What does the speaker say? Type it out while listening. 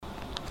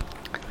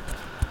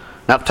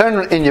Now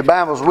turn in your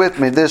Bibles with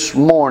me this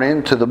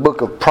morning to the book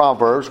of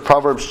Proverbs,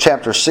 Proverbs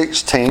chapter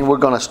 16. We're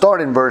going to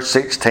start in verse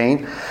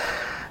 16.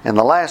 In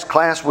the last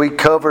class we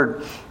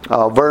covered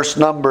verse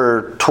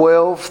number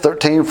 12,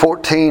 13,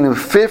 14, and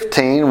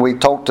 15. We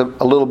talked a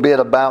little bit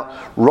about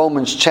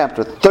Romans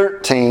chapter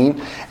 13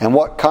 and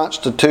what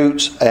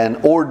constitutes an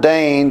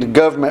ordained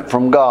government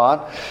from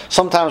God.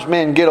 Sometimes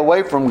men get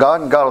away from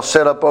God and God will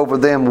set up over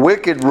them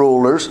wicked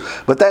rulers,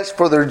 but that's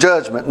for their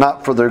judgment,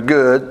 not for their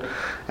good.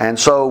 And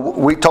so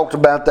we talked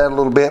about that a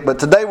little bit. But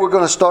today we're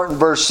going to start in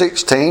verse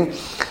 16,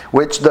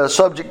 which the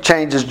subject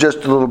changes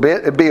just a little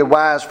bit. It'd be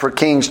wise for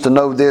kings to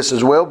know this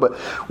as well. But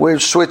we're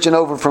switching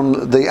over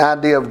from the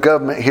idea of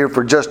government here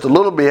for just a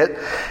little bit.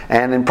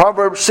 And in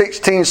Proverbs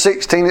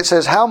 16:16 it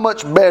says, "How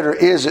much better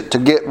is it to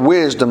get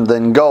wisdom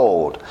than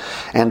gold,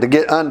 and to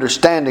get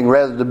understanding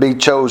rather to be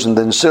chosen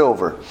than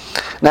silver?"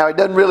 Now he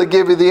doesn't really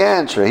give you the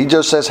answer. He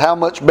just says, how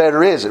much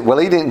better is it? Well,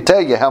 he didn't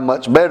tell you how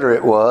much better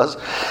it was.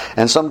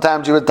 And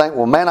sometimes you would think,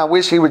 well, man, I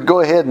wish he would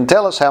go ahead and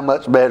tell us how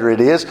much better it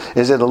is.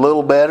 Is it a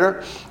little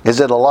better? Is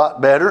it a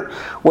lot better?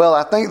 Well,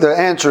 I think the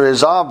answer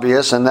is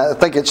obvious, and I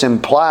think it's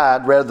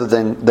implied rather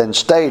than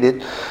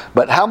stated.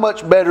 But how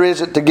much better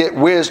is it to get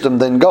wisdom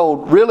than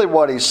gold? Really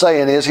what he's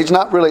saying is, he's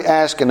not really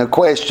asking a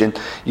question.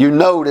 You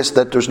notice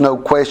that there's no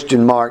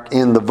question mark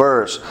in the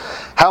verse.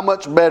 How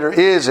much better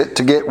is it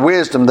to get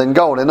wisdom than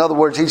gold? In other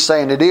words, he's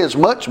saying it is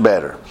much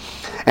better.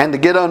 And to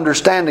get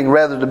understanding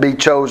rather to be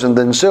chosen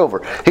than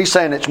silver. He's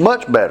saying it's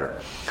much better.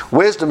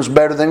 Wisdom's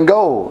better than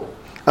gold.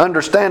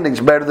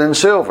 Understanding's better than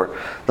silver.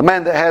 The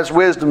man that has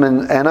wisdom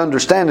and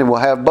understanding will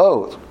have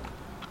both.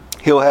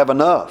 He'll have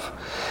enough.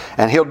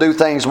 And he'll do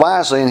things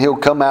wisely and he'll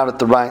come out at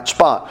the right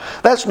spot.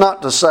 That's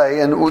not to say,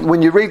 and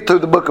when you read through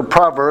the book of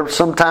Proverbs,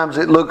 sometimes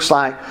it looks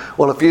like,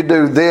 well, if you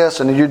do this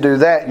and you do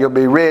that, you'll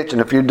be rich.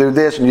 And if you do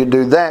this and you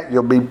do that,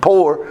 you'll be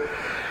poor.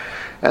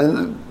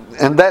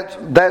 And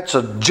that's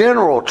a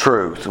general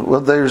truth.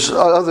 Well, there's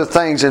other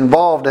things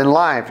involved in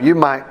life. You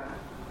might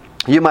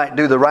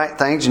do the right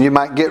things and you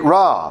might get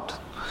robbed.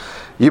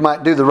 You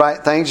might do the right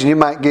things and you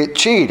might get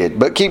cheated.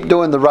 But keep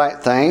doing the right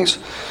things.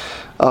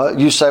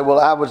 You say, well,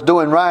 I was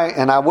doing right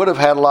and I would have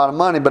had a lot of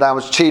money, but I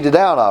was cheated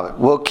out of it.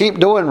 Well, keep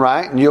doing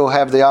right and you'll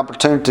have the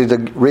opportunity to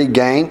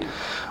regain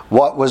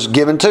what was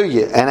given to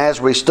you. And as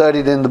we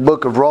studied in the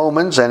book of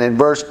Romans and in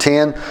verse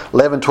 10,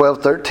 11,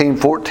 12, 13,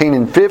 14,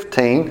 and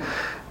 15,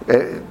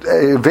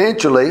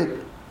 eventually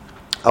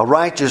a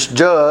righteous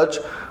judge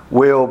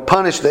will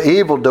punish the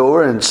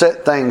evildoer and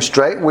set things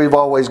straight. We've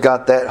always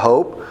got that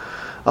hope.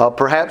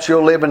 Perhaps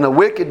you'll live in a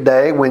wicked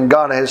day when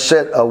God has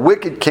set a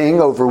wicked king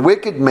over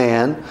wicked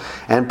men,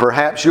 and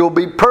perhaps you'll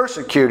be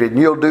persecuted and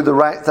you'll do the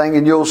right thing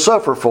and you'll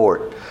suffer for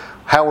it.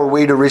 How are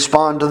we to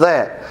respond to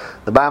that?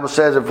 The Bible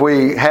says if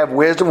we have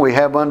wisdom, we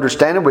have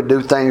understanding, we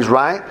do things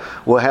right,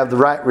 we'll have the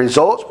right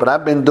results. But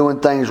I've been doing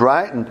things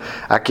right and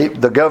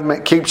the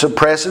government keeps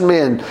oppressing me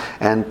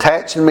and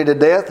taxing me to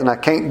death and I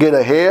can't get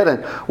ahead.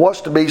 And what's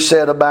to be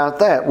said about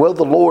that? Well,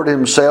 the Lord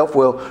Himself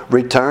will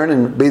return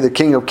and be the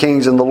King of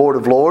Kings and the Lord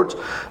of Lords.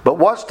 But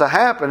what's to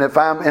happen if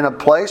I'm in a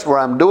place where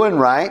I'm doing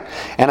right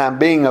and I'm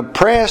being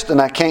oppressed and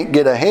I can't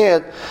get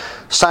ahead?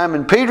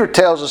 Simon Peter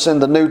tells us in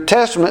the New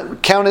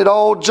Testament, count it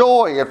all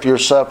joy if you're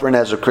suffering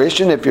as a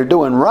Christian. If you're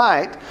doing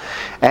right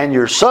and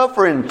you're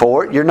suffering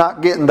for it, you're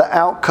not getting the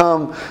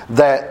outcome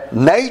that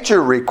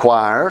nature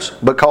requires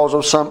because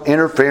of some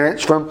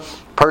interference from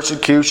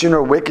persecution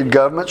or wicked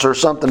governments or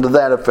something to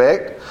that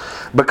effect,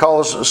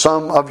 because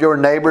some of your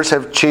neighbors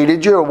have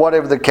cheated you or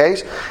whatever the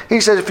case. He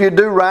says if you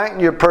do right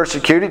and you're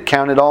persecuted,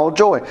 count it all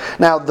joy.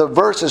 Now the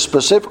verse is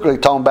specifically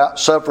talking about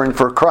suffering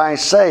for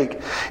Christ's sake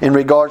in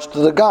regards to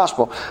the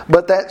gospel.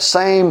 But that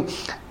same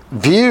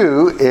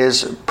view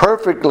is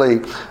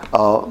perfectly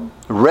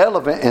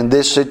relevant in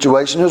this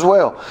situation as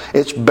well.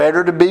 It's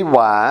better to be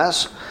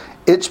wise.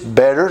 It's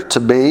better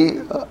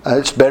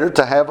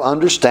to have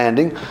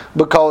understanding,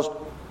 because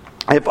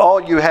if all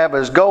you have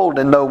is gold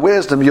and no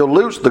wisdom, you'll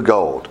lose the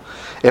gold.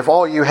 If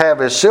all you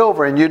have is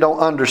silver and you don't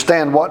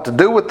understand what to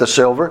do with the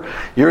silver,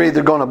 you're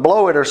either going to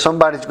blow it or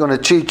somebody's going to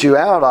cheat you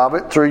out of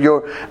it through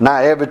your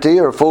naivety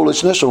or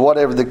foolishness or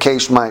whatever the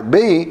case might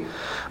be.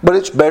 But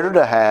it's better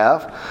to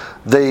have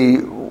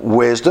the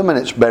wisdom and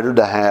it's better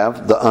to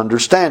have the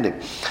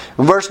understanding.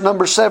 Verse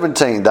number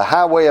 17, the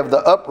highway of the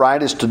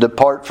upright is to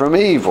depart from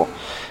evil.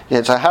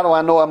 And so how do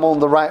I know I'm on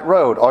the right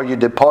road? Are you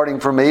departing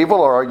from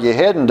evil or are you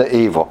heading to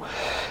evil?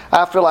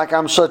 I feel like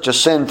I'm such a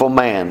sinful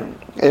man.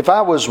 If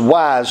I was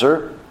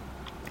wiser,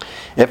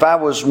 if I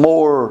was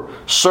more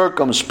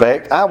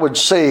circumspect, I would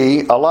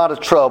see a lot of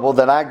trouble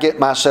that I get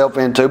myself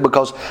into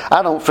because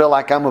I don't feel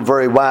like I'm a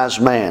very wise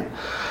man.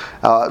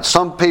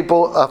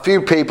 A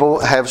few people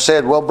have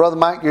said, well, Brother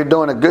Mike, you're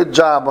doing a good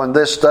job on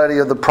this study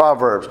of the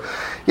Proverbs.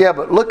 Yeah,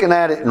 but looking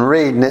at it and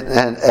reading it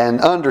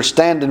and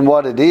understanding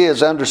what it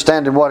is,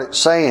 understanding what it's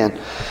saying,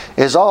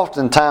 is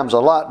oftentimes a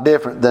lot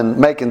different than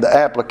making the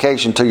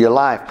application to your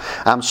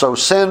life. I'm so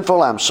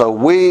sinful, I'm so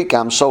weak,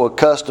 I'm so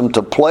accustomed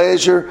to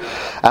pleasure,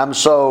 I'm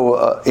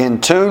so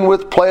in tune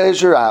with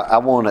pleasure. I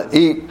want to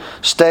eat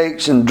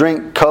steaks and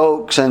drink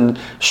Cokes and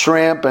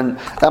shrimp. And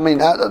I'm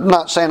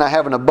not saying I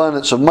have an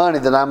abundance of money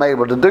that I'm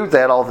able to do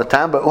that all the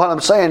time, but what I'm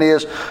saying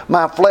is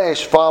my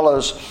flesh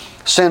follows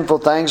sinful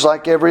things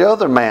like every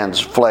other man's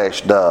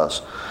flesh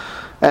does.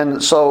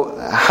 And so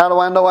how do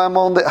I know I'm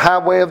on the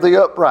highway of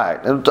the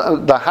upright?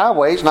 The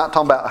highway, he's not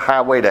talking about the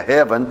highway to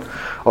heaven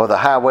or the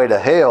highway to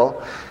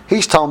hell.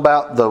 He's talking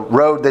about the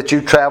road that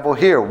you travel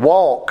here.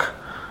 Walk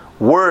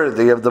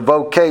worthy of the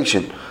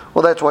vocation.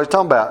 Well, that's what he's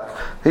talking about.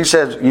 He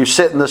says, you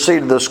sit in the seat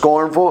of the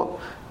scornful.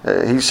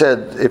 He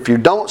said, if you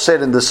don't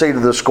sit in the seat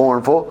of the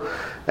scornful,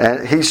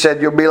 he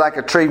said, you'll be like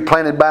a tree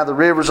planted by the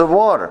rivers of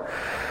water,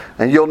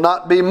 and you'll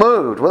not be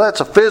moved. Well,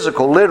 that's a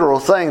physical, literal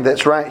thing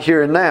that's right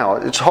here and now.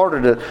 It's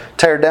harder to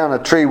tear down a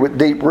tree with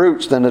deep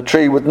roots than a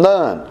tree with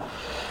none.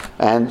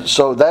 And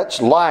so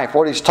that's life.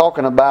 What he's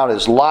talking about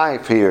is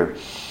life here.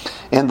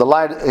 In the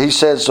light, he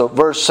says, so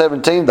verse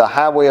 17, the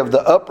highway of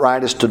the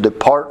upright is to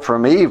depart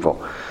from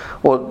evil.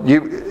 Well,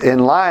 in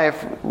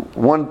life,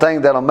 one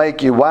thing that'll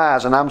make you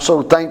wise, and I'm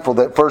so thankful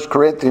that 1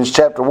 Corinthians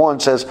chapter 1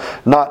 says,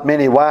 not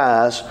many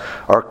wise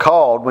are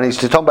called. When he's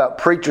talking about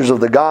preachers of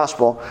the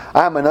gospel,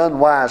 I'm an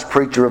unwise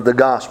preacher of the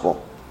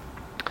gospel.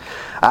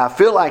 I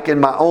feel like in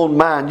my own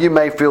mind, you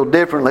may feel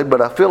differently, but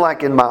I feel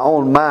like in my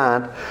own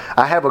mind,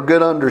 I have a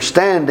good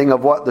understanding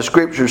of what the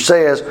Scripture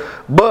says,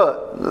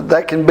 but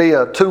that can be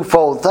a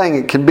twofold thing.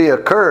 It can be a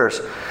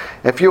curse.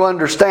 If you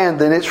understand,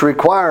 then it's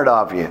required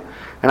of you.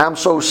 And I'm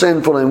so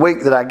sinful and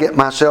weak that I get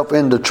myself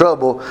into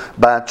trouble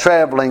by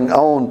traveling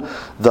on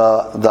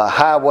the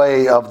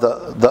highway of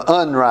the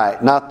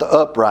unright, not the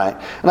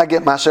upright. And I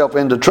get myself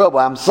into trouble.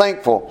 I'm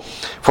thankful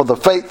for the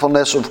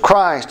faithfulness of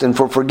Christ and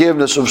for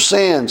forgiveness of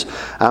sins.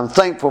 I'm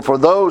thankful for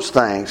those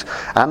things.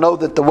 I know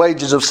that the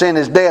wages of sin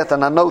is death,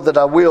 and I know that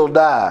I will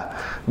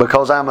die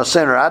because I'm a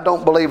sinner. I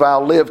don't believe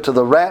I'll live to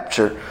the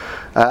rapture.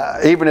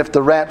 Even if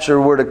the rapture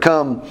were to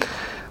come,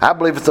 I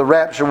believe if the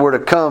rapture were to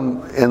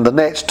come in the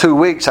next 2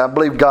 weeks, I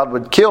believe God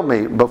would kill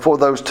me before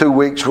those 2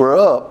 weeks were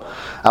up.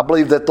 I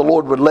believe that the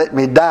Lord would let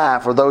me die,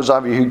 for those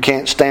of you who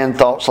can't stand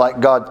thoughts like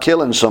God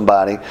killing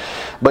somebody.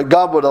 But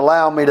God would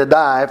allow me to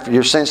die if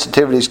your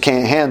sensitivities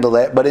can't handle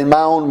that. But in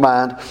my own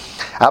mind,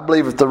 I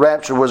believe if the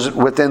rapture was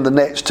within the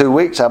next 2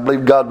 weeks, I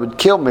believe God would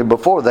kill me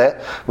before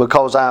that,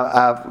 because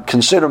I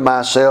consider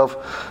myself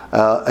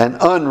an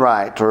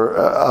unright or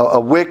a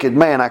wicked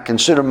man. I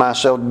consider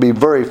myself to be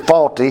very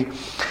faulty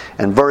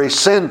and very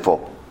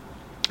sinful.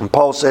 And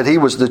Paul said he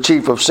was the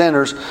chief of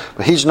sinners,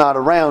 but he's not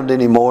around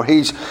anymore.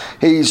 He's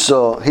in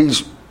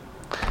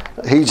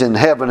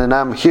heaven and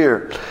I'm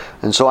here.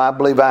 And so I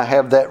believe I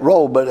have that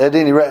role, but at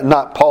any rate,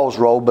 not Paul's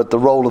role, but the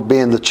role of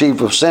being the chief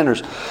of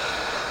sinners.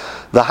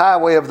 The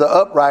highway of the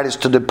upright is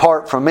to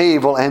depart from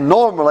evil, and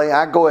normally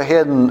I go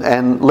ahead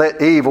and let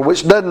evil,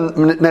 which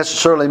doesn't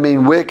necessarily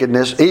mean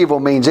wickedness. Evil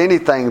means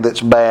anything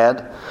that's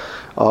bad.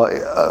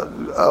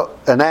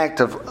 An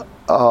act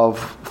of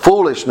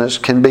foolishness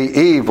can be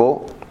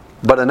evil,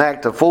 but an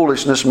act of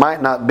foolishness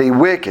might not be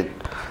wicked.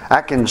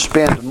 I can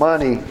spend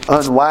money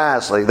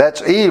unwisely.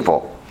 That's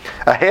evil.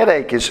 A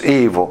headache is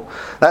evil.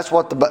 That's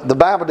what the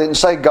Bible didn't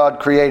say God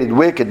created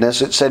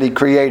wickedness. It said He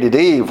created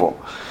evil.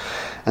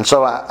 And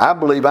so I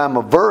believe I'm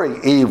a very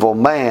evil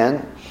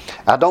man.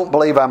 I don't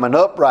believe I'm an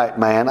upright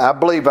man. I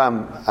believe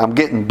I'm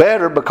getting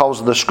better because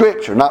of the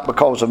Scripture, not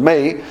because of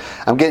me.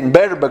 I'm getting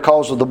better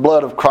because of the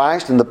blood of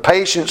Christ and the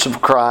patience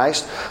of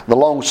Christ, the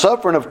long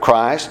suffering of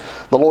Christ.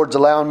 The Lord's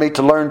allowing me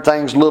to learn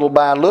things little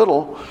by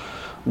little.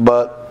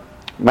 But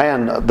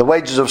man, the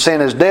wages of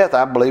sin is death.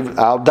 I believe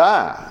I'll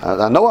die.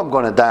 I know I'm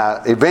going to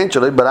die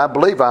eventually, but I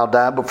believe I'll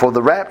die before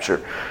the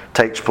rapture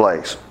takes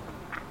place.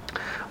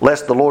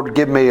 Lest the Lord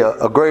give me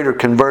a greater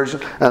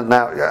conversion.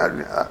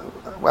 Now,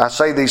 I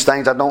say these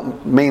things, I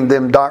don't mean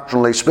them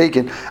doctrinally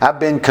speaking. I've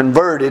been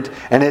converted,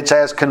 and it's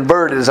as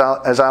converted as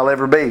I'll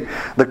ever be.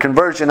 The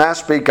conversion I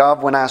speak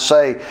of when I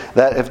say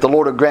that if the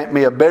Lord will grant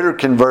me a better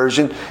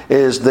conversion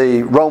is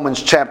the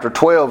Romans chapter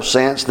 12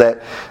 sense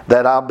that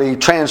I'll be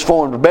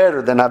transformed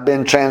better than I've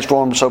been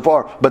transformed so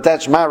far. But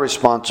that's my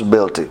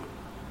responsibility.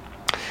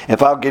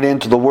 If I'll get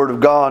into the Word of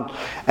God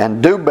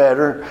and do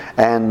better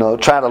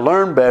and try to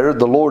learn better,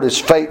 the Lord is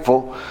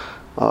faithful.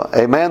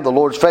 Amen. The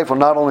Lord's faithful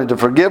not only to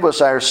forgive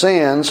us our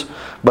sins,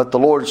 but the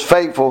Lord's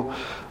faithful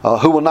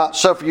who will not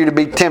suffer you to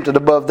be tempted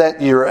above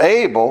that you're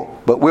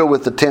able, but will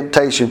with the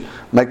temptation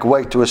make a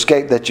way to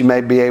escape that you may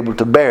be able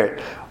to bear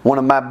it. One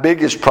of my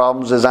biggest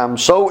problems is I'm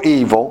so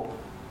evil,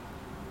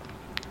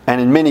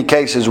 and in many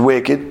cases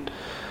wicked,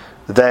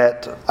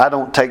 that I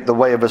don't take the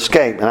way of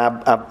escape. And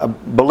I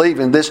believe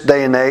in this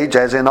day and age,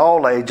 as in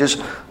all ages,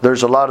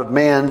 there's a lot of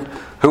men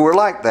who are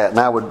like that. And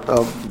I would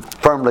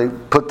firmly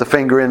put the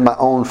finger in my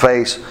own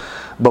face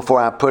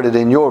before I put it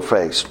in your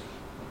face.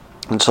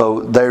 And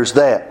so there's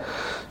that.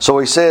 So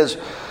he says,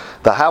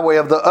 the highway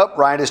of the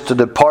upright is to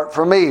depart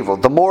from evil.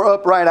 The more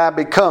upright I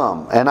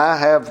become, and I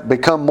have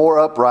become more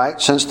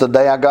upright since the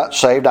day I got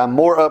saved. I'm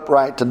more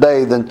upright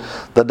today than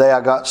the day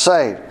I got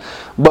saved.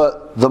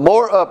 But the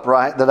more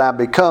upright that I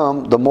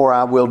become, the more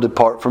I will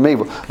depart from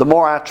evil. The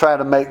more I try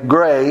to make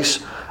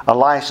grace a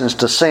license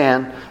to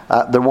sin,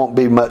 there won't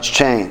be much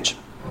change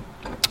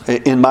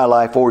in my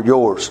life or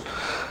yours.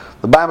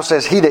 The Bible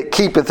says, he that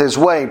keepeth his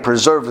way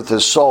preserveth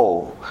his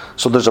soul.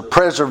 So there's a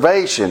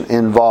preservation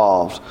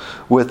involved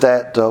with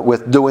that,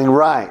 with doing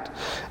right.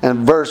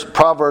 And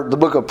the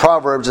book of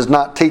Proverbs is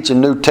not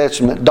teaching New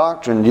Testament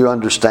doctrine, you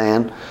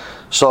understand.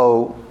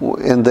 So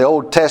in the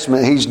Old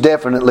Testament, he's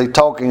definitely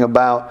talking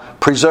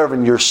about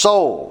preserving your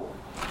soul.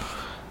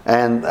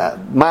 And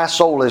my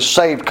soul is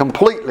saved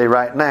completely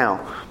right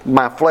now.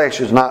 My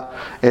flesh is not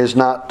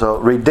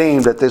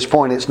redeemed at this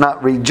point. It's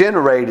not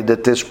regenerated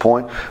at this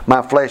point.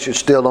 My flesh is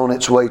still on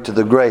its way to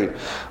the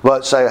grave.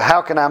 But say,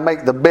 how can I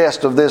make the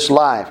best of this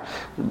life?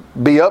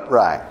 Be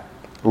upright.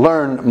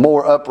 Learn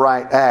more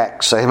upright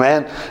acts.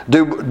 Amen.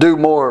 Do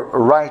more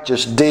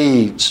righteous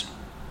deeds.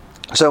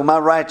 So my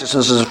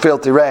righteousness is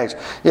filthy rags.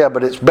 Yeah,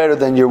 but it's better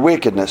than your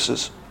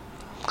wickednesses.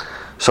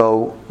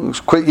 So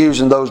quit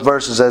using those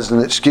verses as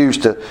an excuse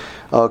to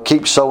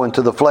keep sowing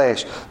to the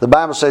flesh. The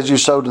Bible says you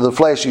sow to the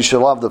flesh, you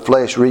shall of the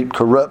flesh reap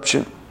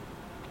corruption.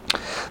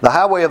 The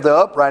highway of the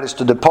upright is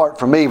to depart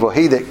from evil.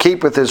 He that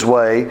keepeth his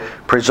way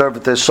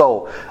preserveth his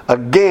soul.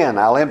 Again,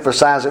 I'll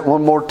emphasize it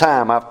one more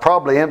time. I've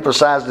probably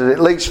emphasized it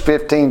at least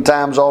 15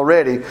 times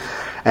already.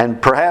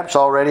 And perhaps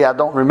already I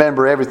don't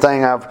remember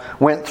everything I've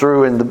went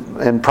through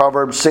in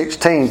Proverbs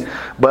 16.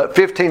 But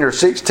 15 or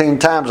 16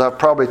 times I've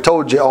probably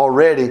told you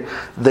already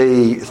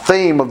the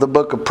theme of the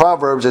book of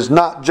Proverbs is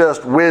not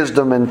just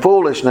wisdom and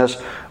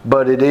foolishness,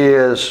 but it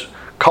is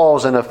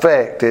cause and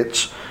effect.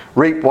 It's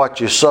reap what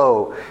you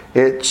sow.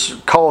 It's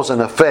cause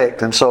and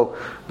effect. And so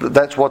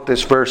that's what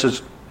this verse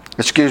is.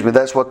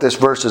 That's what this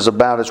verse is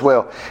about as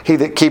well. He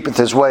that keepeth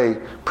his way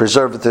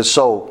preserveth his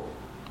soul.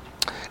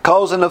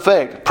 Cause and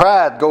effect.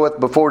 Pride goeth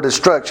before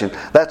destruction.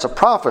 That's a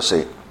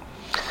prophecy.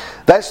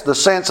 That's the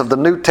sense of the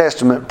New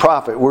Testament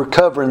prophet. We're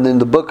covering in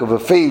the book of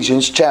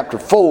Ephesians chapter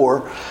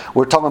 4.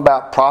 We're talking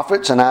about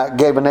prophets, and I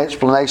gave an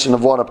explanation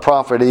of what a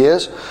prophet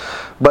is.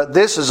 But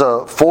this is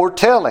a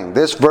foretelling.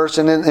 This verse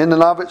in and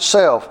of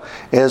itself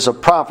is a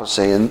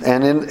prophecy. And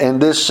in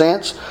this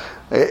sense,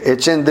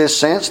 it's in this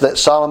sense that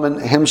Solomon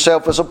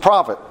himself is a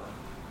prophet.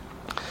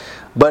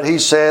 But he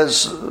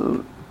says,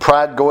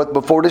 pride goeth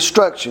before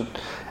destruction,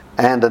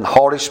 and an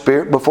haughty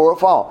spirit before a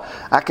fall.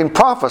 I can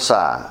prophesy.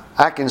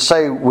 I can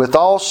say with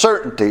all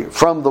certainty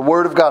from the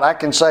Word of God. I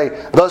can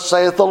say, thus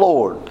saith the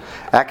Lord.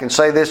 I can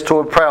say this to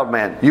a proud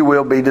man, you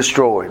will be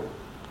destroyed.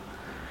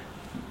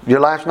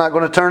 Your life's not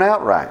going to turn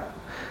out right.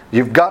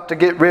 You've got to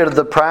get rid of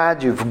the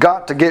pride. You've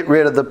got to get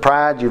rid of the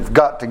pride. You've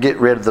got to get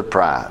rid of the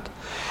pride.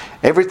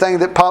 Everything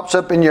that pops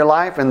up in your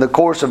life, in the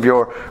course of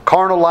your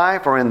carnal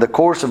life or in the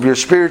course of your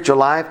spiritual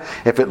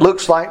life, if it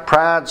looks like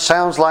pride,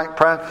 sounds like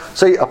pride.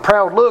 See, a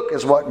proud look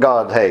is what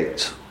God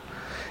hates.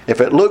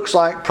 If it looks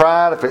like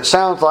pride, if it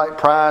sounds like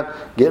pride,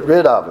 get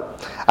rid of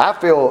it. I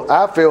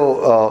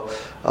feel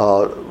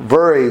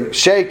very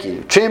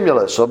shaky,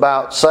 tremulous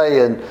about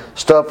saying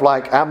stuff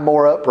like, I'm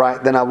more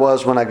upright than I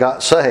was when I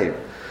got saved.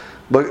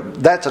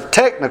 But that's a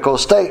technical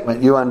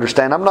statement, you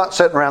understand. I'm not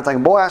sitting around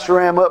thinking, boy, I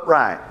sure am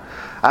upright.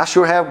 I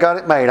sure have got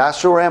it made. I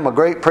sure am a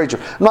great preacher.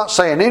 I'm not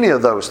saying any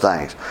of those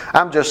things.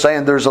 I'm just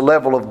saying there's a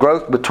level of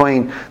growth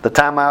between the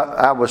time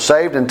I was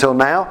saved until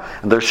now.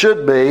 And there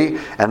should be,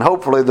 and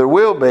hopefully there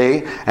will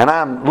be, and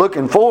I'm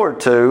looking forward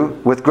to,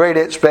 with great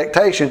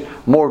expectation,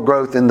 more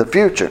growth in the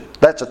future.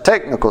 That's a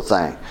technical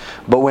thing.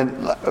 But when,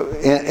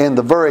 in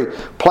the very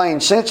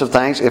plain sense of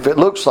things, if it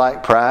looks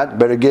like pride,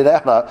 better get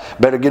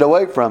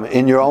away from it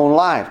in your own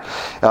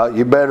life.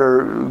 You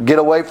better get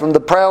away from the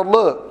proud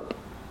look.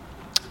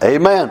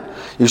 Amen.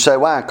 You say,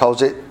 why?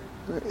 Because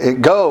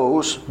it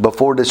goes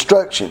before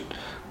destruction.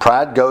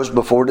 Pride goes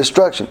before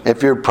destruction.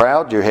 If you're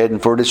proud, you're heading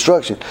for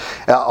destruction.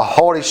 A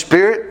haughty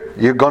spirit,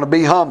 you're going to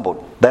be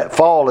humbled. That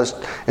fall is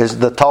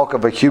the talk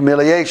of a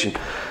humiliation.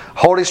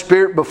 Haughty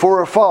spirit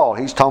before a fall.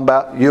 He's talking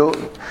about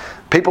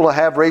people will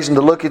have reason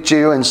to look at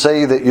you and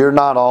see that you're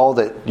not all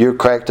that you're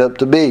cracked up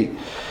to be.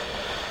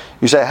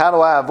 You say, how do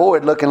I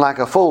avoid looking like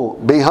a fool?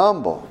 Be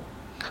humble.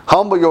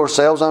 Humble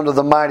yourselves under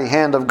the mighty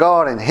hand of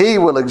God, and He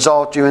will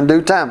exalt you in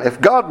due time. If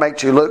God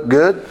makes you look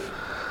good,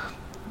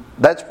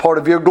 that's part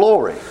of your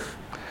glory.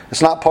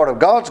 It's not part of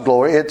God's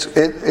glory. It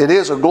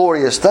is a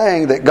glorious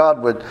thing that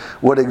God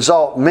would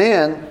exalt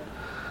men,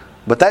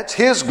 but that's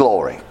His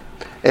glory.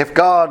 If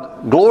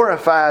God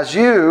glorifies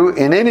you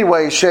in any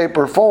way, shape,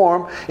 or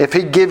form, if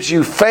He gives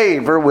you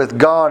favor with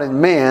God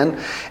and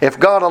men, if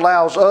God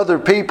allows other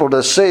people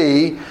to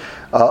see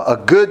a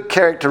good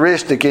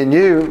characteristic in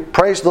you,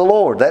 praise the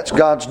Lord. That's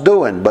God's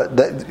doing.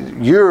 But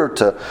you're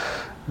to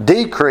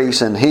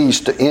decrease and He's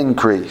to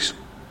increase.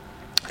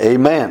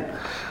 Amen.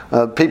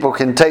 People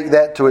can take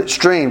that to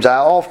extremes. I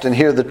often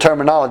hear the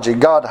terminology,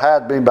 God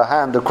hide me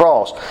behind the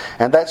cross.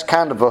 And that's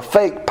kind of a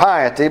fake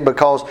piety,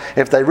 because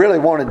if they really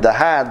wanted to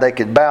hide, they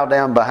could bow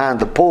down behind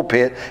the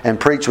pulpit and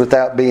preach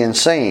without being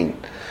seen.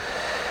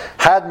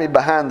 Hide me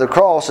behind the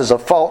cross is a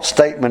false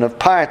statement of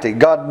piety.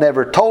 God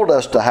never told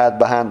us to hide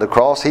behind the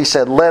cross. He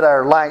said, let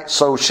our light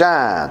so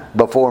shine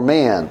before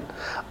men.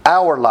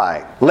 Our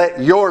light.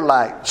 Let your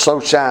light so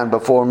shine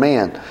before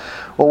men.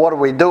 Well, what are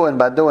we doing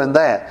by doing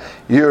that?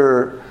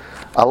 You're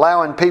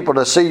allowing people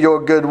to see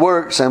your good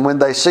works, and when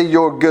they see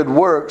your good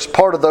works,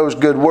 part of those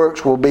good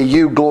works will be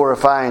you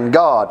glorifying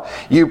God,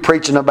 you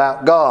preaching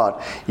about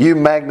God, you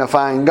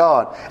magnifying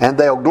God, and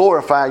they'll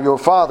glorify your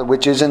Father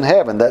which is in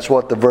heaven. That's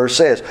what the verse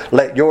says.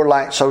 Let your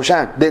light so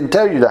shine. Didn't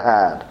tell you to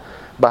hide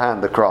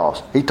behind the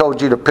cross. He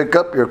told you to pick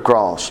up your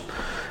cross.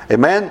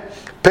 Amen?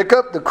 Pick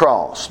up the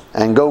cross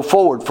and go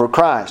forward for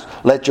Christ.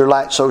 Let your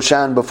light so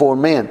shine before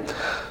men.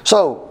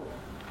 So,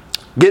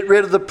 get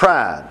rid of the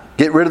pride.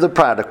 Get rid of the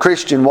pride. A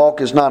Christian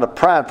walk is not a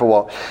prideful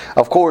walk.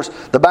 Of course,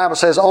 the Bible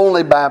says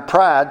only by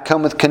pride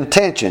cometh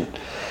contention.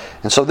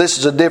 And so this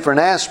is a different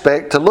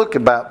aspect to look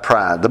about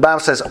pride. The Bible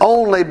says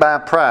only by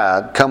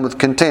pride cometh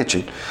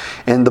contention.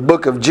 In the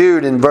book of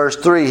Jude in verse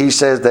 3, he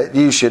says that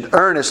you should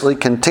earnestly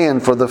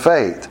contend for the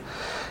faith.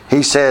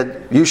 He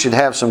said you should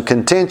have some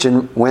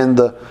contention when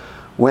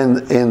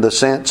in the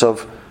sense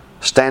of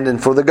standing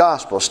for the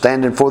gospel,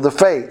 standing for the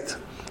faith.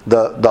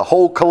 The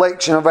whole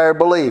collection of our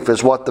belief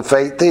is what the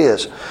faith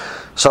is.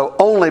 So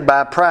only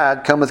by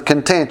pride cometh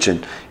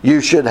contention.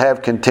 You should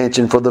have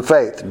contention for the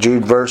faith.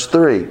 Jude verse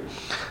 3.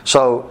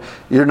 So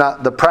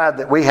the pride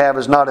that we have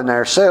is not in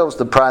ourselves.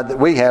 The pride that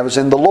we have is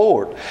in the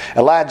Lord.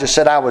 Elijah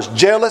said, I was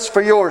jealous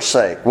for your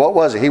sake. What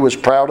was it? He was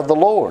proud of the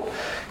Lord.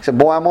 He said,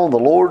 boy, I'm on the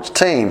Lord's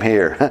team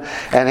here.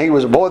 And he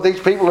was, boy,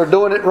 these people are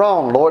doing it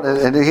wrong, Lord.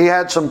 And he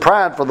had some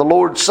pride for the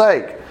Lord's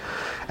sake.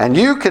 And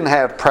you can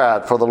have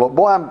pride for the Lord.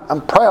 Boy,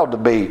 I'm proud to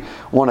be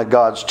one of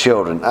God's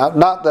children.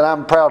 Not that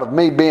I'm proud of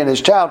me being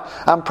His child.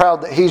 I'm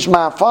proud that He's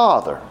my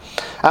Father.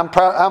 I'm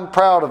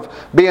proud of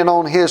being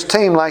on His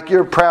team, like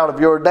you're proud of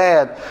your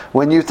dad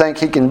when you think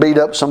he can beat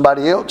up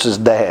somebody else's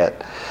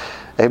dad.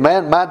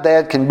 Amen. My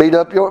dad can beat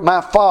up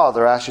my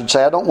father, I should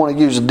say. I don't want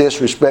to use a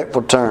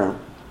disrespectful term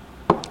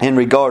in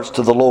regards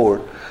to the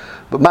Lord.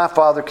 But my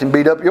father can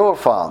beat up your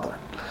father.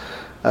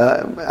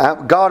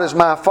 God is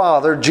my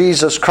Father.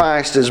 Jesus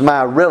Christ is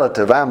my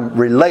relative. I'm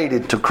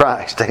related to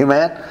Christ.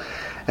 Amen?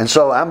 And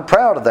so I'm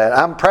proud of that.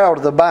 I'm proud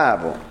of the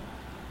Bible.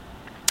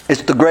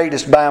 It's the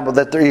greatest Bible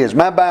that there is.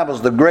 My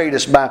Bible's the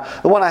greatest Bible.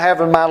 The one I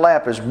have in my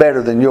lap is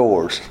better than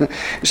yours. You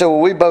say, well,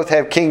 we both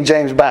have King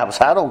James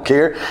Bibles. I don't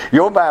care.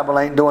 Your Bible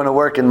ain't doing a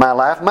work in my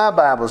life. My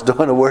Bible's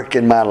doing a work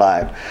in my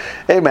life.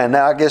 Amen.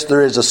 Now, I guess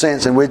there is a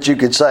sense in which you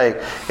could say,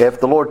 if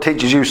the Lord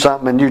teaches you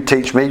something and you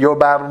teach me, your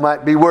Bible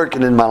might be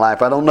working in my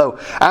life. I don't know.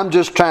 I'm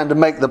just trying to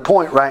make the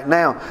point right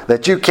now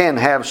that you can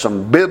have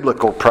some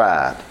biblical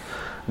pride.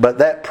 But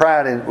that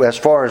pride, as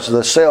far as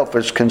the self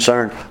is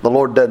concerned, the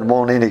Lord doesn't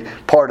want any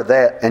part of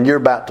that. And you're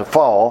about to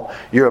fall.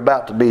 You're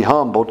about to be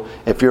humbled.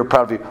 If you're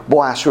proud of you,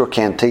 boy, I sure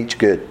can teach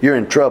good. You're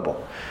in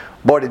trouble.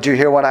 Boy, did you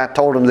hear what I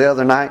told him the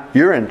other night?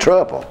 You're in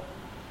trouble.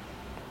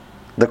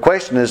 The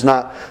question is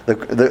not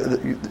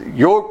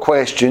your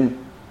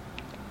question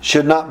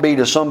should not be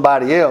to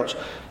somebody else.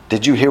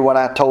 Did you hear what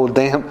I told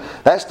them?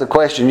 That's the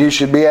question you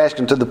should be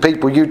asking to the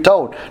people you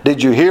told.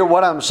 Did you hear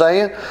what I'm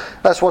saying?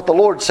 That's what the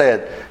Lord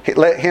said.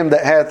 Let him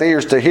that hath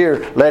ears to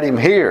hear, let him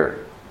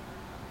hear.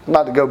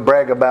 Not to go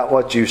brag about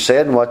what you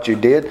said and what you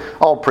did.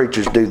 All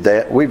preachers do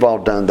that. We've all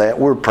done that.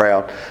 We're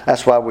proud.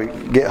 That's why we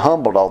get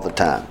humbled all the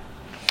time.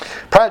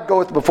 Pride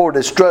goeth before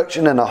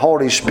destruction, and a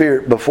haughty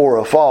spirit before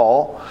a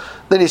fall.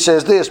 Then he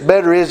says this,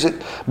 better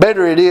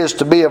it is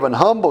to be of an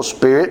humble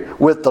spirit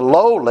with the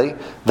lowly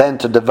than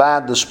to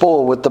divide the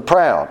spoil with the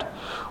proud.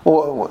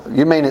 Well,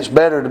 you mean it's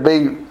better to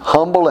be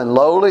humble and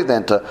lowly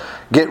than to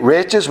get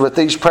riches with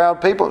these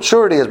proud people?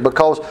 Sure it is,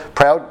 because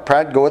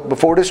pride goeth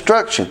before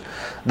destruction.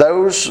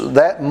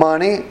 That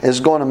money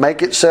is going to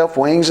make itself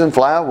wings and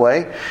fly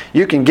away.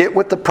 You can get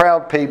with the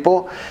proud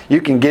people.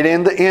 You can get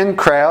in the in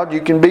crowd.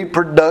 You can be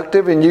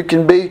productive and you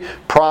can be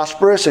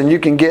prosperous and you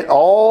can get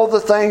all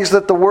the things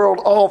that the world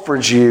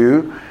offers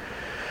you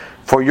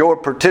for your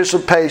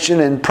participation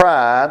in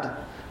pride.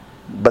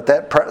 But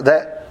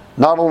that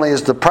not only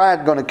is the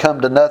pride going to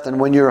come to nothing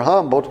when you're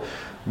humbled,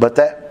 but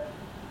that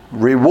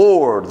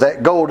reward,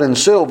 that gold and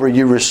silver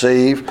you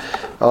receive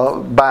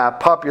by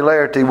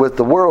popularity with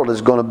the world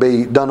is going to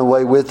be done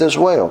away with as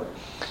well.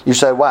 You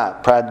say, why?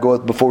 Pride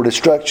goeth before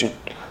destruction,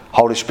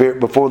 Holy Spirit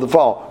before the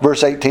fall.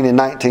 Verse 18 and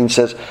 19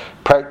 says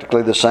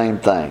practically the same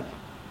thing.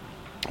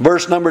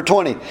 Verse number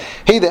 20,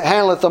 he that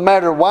handleth a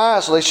matter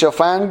wisely shall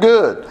find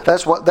good.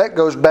 That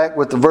goes back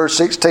with the verse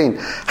 16.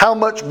 How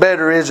much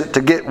better is it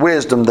to get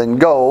wisdom than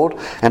gold,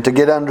 and to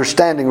get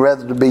understanding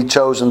rather to be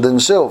chosen than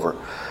silver?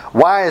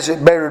 Why is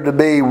it better to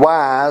be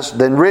wise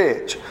than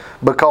rich?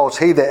 Because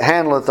he that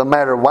handleth a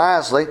matter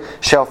wisely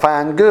shall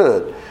find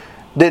good.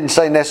 Didn't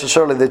say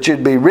necessarily that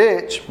you'd be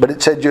rich, but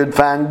it said you'd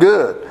find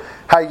good.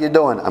 How you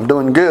doing? I'm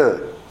doing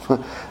good.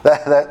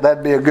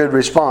 That'd be a good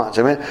response.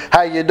 I mean,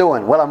 how you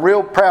doing? Well, I'm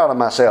real proud of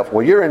myself.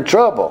 Well, you're in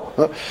trouble.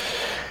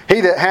 He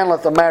that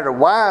handleth the matter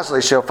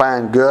wisely shall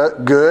find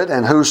good,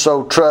 and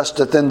whoso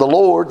trusteth in the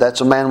Lord,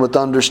 that's a man with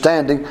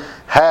understanding,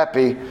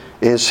 happy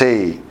is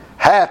he.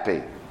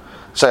 Happy.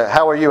 So,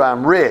 how are you?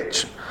 I'm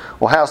rich.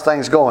 Well, how's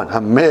things going?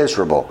 I'm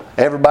miserable.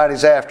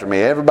 Everybody's after me.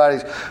 Everybody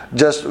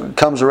just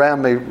comes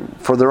around me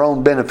for their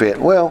own benefit.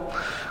 Well,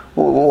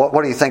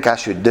 what do you think I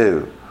should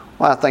do?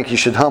 Well, I think you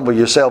should humble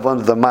yourself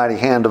under the mighty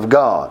hand of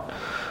God.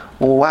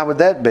 Well, why would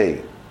that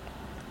be?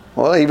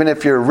 Well, even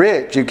if you're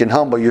rich, you can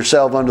humble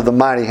yourself under the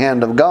mighty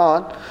hand of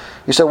God.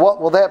 You say, what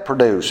will that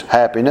produce?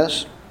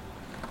 Happiness.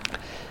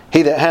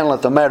 He that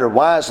handleth the matter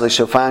wisely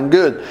shall find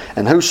good,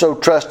 and whoso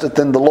trusteth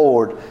in the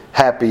Lord,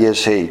 happy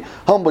is he.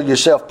 Humble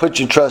yourself, put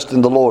your trust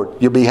in the Lord,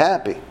 you'll be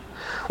happy.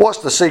 What's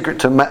the secret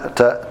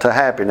to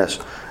happiness?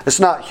 It's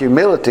not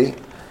humility,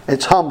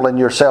 it's humbling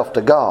yourself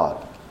to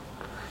God.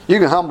 You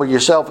can humble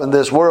yourself in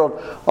this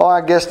world. Oh,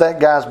 I guess that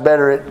guy's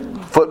better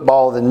at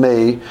football than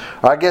me.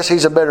 Or I guess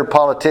he's a better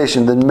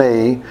politician than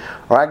me.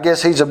 Or I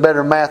guess he's a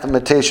better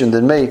mathematician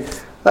than me.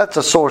 That's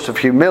a source of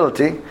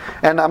humility.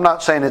 And I'm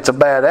not saying it's a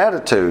bad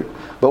attitude.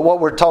 But what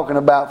we're talking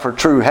about for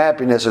true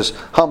happiness is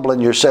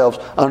humbling yourselves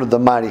under the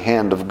mighty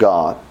hand of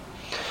God.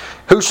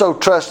 Whoso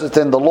trusteth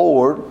in the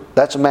Lord,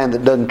 that's a man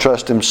that doesn't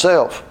trust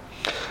himself.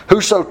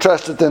 Whoso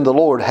trusteth in the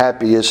Lord,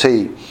 happy is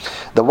he.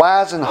 The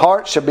wise in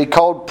heart shall be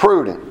called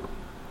prudent.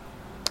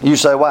 You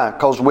say, why?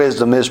 Because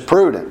wisdom is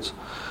prudence.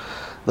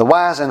 The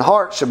wise in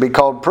heart should be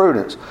called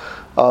prudence.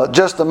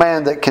 Just the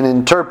man that can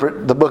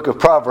interpret the book of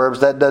Proverbs,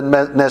 that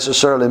doesn't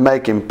necessarily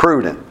make him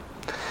prudent.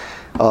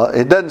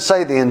 It doesn't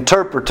say the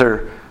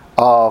interpreter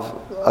of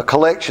a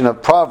collection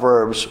of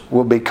Proverbs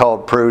will be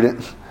called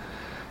prudent.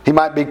 He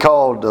might be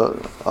called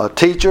a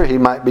teacher, he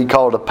might be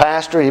called a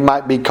pastor, he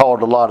might be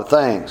called a lot of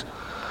things.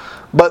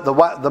 But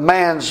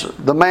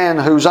the man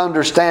whose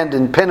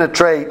understanding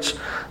penetrates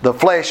the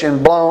flesh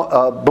and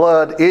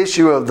blood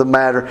issue of the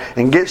matter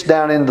and gets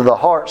down into the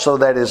heart so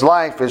that his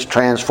life is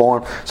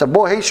transformed. So,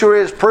 boy, he sure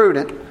is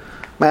prudent.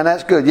 Man,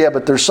 that's good. Yeah,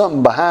 but there's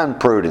something behind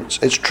prudence.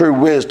 It's true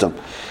wisdom.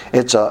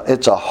 It's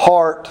a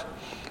heart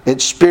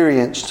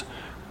experienced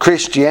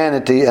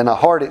Christianity and a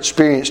heart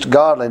experienced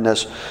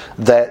godliness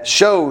that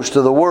shows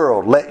to the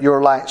world, let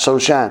your light so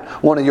shine.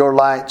 One of your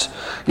light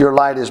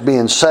is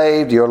being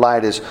saved, your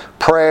light is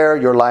prayer,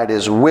 your light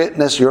is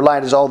witness, your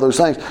light is all those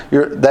things.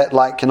 That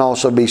light can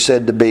also be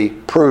said to be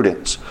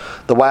prudence.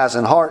 The wise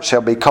in heart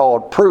shall be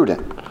called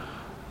prudent.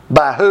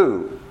 By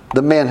who?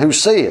 The men who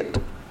see it.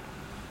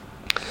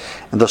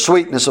 And the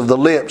sweetness of the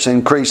lips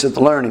increaseth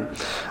learning.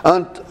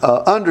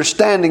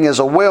 Understanding is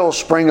a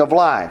wellspring of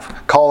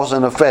life, cause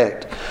and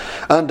effect.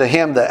 Unto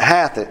him that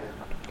hath it,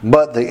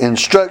 but the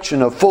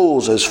instruction of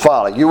fools is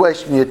folly. You're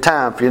wasting your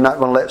time if you're not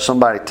going to let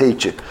somebody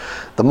teach you.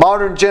 The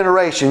modern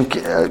generation,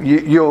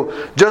 you'll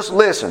just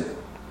listen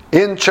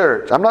in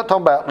church. I'm not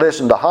talking about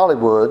listen to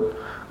Hollywood.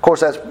 Of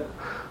course, that's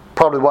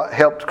probably what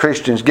helped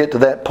Christians get to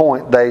that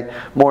point. They're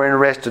more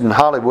interested in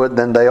Hollywood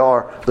than they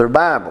are their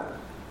Bible.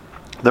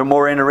 They're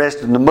more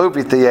interested in the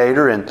movie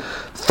theater and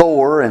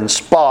Thor and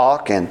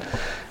Spock and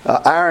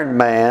Iron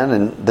Man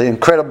and the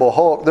Incredible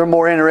Hulk. They're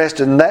more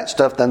interested in that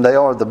stuff than they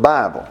are the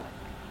Bible,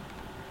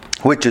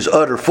 which is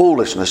utter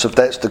foolishness if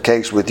that's the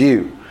case with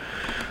you.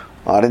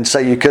 I didn't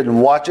say you couldn't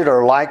watch it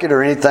or like it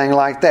or anything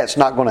like that. It's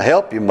not going to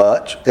help you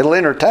much. It'll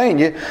entertain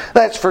you,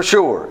 that's for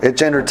sure.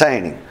 It's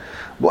entertaining.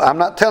 Well, I'm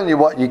not telling you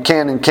what you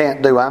can and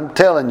can't do. I'm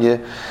telling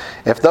you,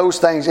 if those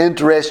things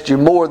interest you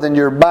more than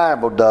your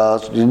Bible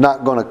does, you're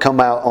not going to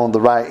come out on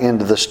the right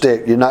end of the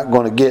stick. You're not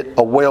going to get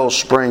a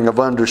wellspring of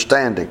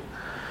understanding.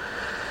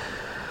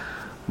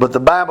 But the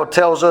Bible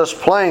tells us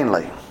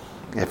plainly,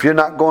 if you're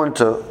not going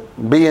to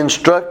be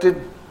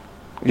instructed,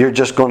 you're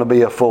just going to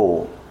be a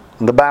fool.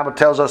 And the Bible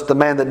tells us the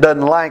man that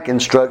doesn't like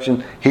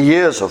instruction, he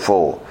is a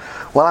fool.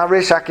 Well, I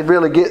wish I could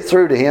really get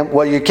through to him.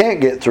 Well, you can't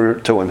get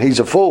through to him. He's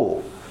a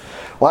fool.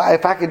 Well,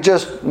 if I could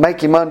just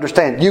make him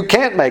understand. You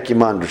can't make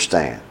him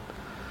understand.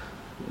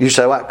 You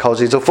say, well, because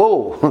he's a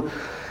fool.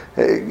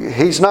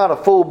 He's not a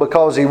fool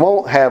because he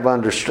won't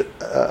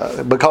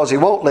because he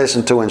won't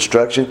listen to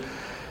instruction.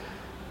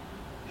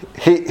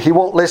 He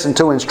won't listen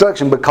to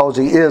instruction because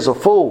he is a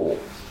fool.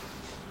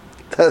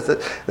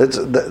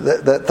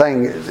 That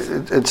thing,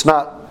 it's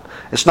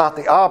not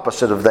the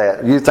opposite of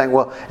that. You think,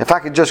 well, if I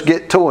could just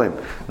get to him,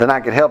 then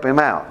I could help him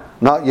out.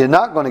 No, you're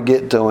not going to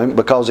get to him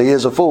because he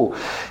is a fool.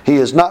 He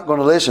is not going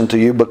to listen to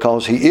you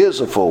because he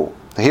is a fool.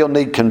 He'll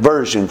need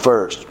conversion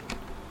first.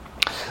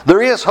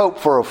 There is hope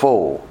for a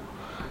fool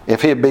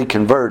if he'll be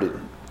converted.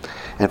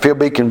 And if he'll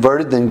be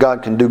converted, then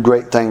God can do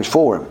great things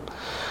for him.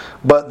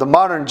 But the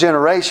modern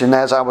generation,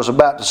 as I was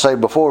about to say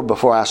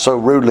before I so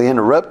rudely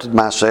interrupted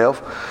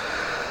myself,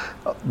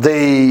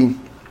 the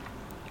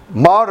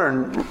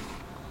modern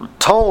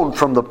tone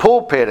from the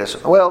pulpit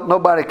is, well,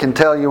 nobody can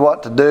tell you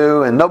what to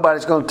do, and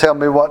nobody's going to tell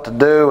me what to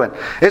do, and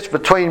it's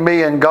between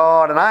me and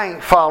God, and I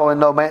ain't following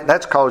no man.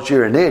 That's because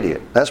you're an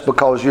idiot. That's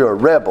because you're a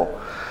rebel.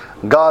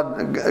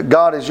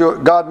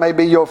 God may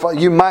be your father.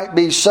 You might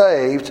be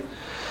saved,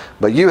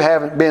 But you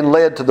haven't been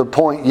led to the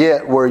point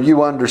yet where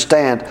you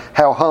understand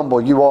how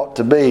humble you ought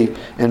to be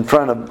in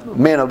front of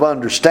men of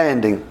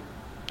understanding.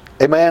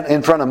 Amen?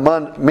 In front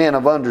of men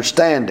of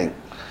understanding.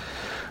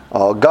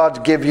 God's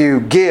give you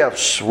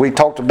gifts. We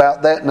talked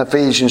about that in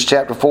Ephesians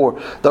chapter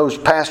 4. Those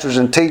pastors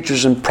and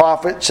teachers and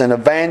prophets and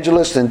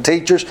evangelists and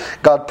teachers,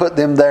 God put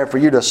them there for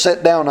you to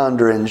sit down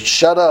under and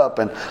shut up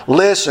and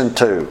listen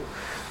to.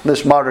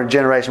 This modern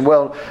generation,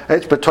 well,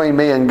 it's between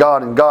me and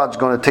God's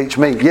going to teach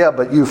me. Yeah,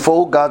 but you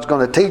fool, God's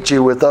going to teach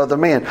you with other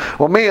men.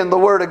 Well, me and the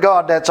Word of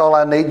God, that's all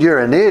I need. You're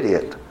an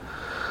idiot.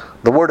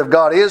 The Word of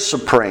God is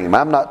supreme.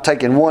 I'm not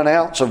taking 1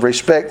 ounce of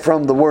respect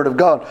from the Word of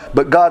God.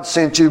 But God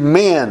sent you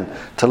men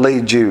to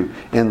lead you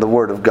in the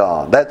Word of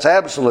God. That's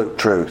absolute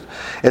truth.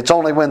 It's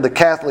only when the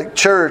Catholic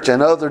Church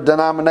and other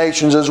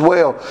denominations as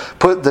well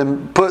put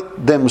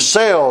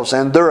themselves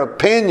and their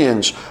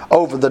opinions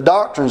over the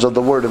doctrines of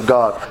the Word of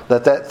God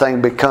that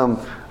thing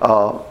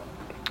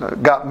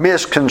got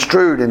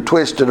misconstrued and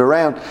twisted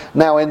around.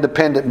 Now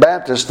independent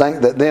Baptists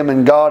think that them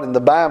and God and the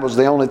Bible is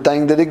the only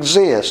thing that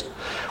exists.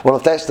 Well,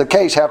 if that's the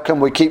case, how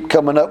come we keep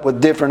coming up with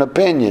different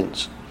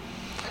opinions?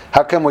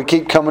 How come we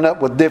keep coming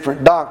up with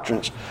different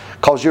doctrines?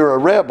 Because you're a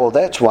rebel,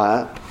 that's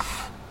why.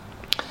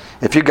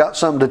 If you got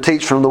something to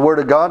teach from the Word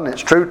of God and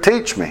it's true,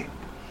 teach me.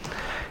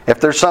 If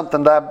there's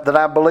something that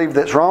I believe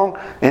that's wrong,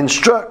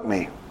 instruct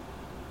me.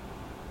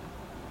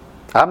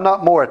 I'm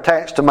not more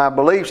attached to my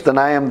beliefs than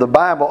I am the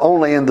Bible,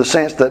 only in the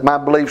sense that my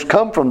beliefs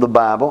come from the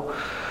Bible.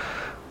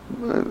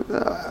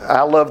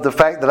 I love the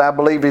fact that I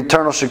believe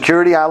eternal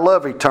security. I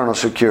love eternal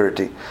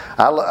security.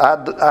 I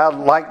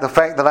like the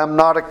fact that I'm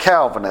not a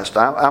Calvinist.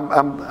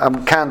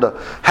 I'm kind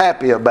of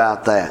happy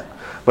about that.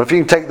 But if you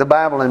can take the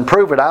Bible and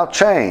prove it, I'll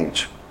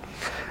change.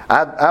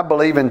 I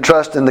believe and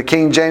trust in the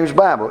King James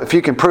Bible. If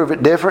you can prove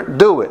it different,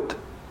 do it.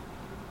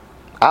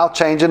 I'll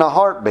change in a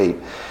heartbeat.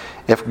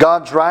 If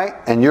God's right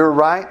and you're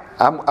right,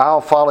 I'll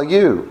follow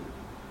you.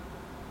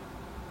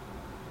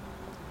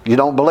 You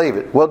don't believe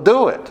it? Well,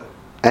 do it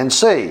and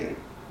see.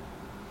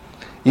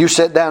 You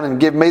sit down and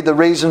give me the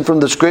reason from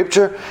the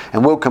Scripture,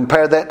 and we'll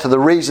compare that to the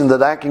reason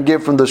that I can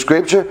give from the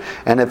Scripture.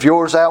 And if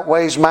yours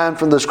outweighs mine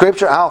from the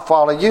Scripture, I'll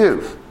follow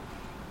you.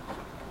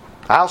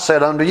 I'll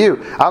sit under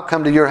you. I'll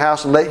come to your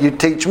house and let you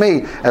teach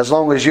me as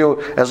long as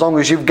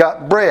you've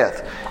got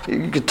breath.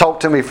 You can talk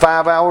to me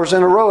 5 hours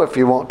in a row if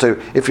you want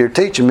to. If you're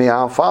teaching me,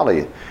 I'll follow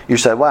you. You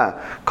say,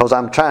 why? Because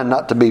I'm trying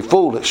not to be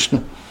foolish.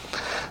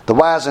 The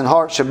wise in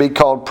heart shall be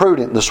called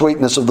prudent. The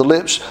sweetness of the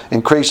lips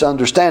increase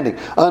understanding.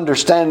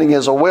 Understanding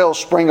is a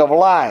wellspring of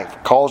life,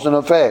 cause and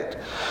effect,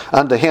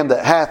 unto him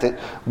that hath it.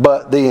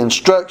 But the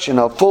instruction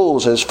of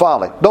fools is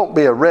folly. Don't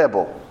be a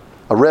rebel.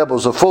 A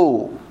rebel's a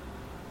fool.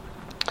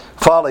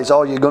 Folly is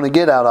all you're going to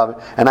get out of it.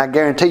 And I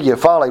guarantee you,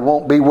 folly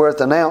won't be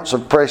worth an ounce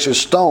of precious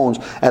stones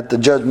at the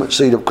judgment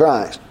seat of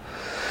Christ.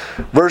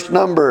 Verse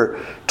number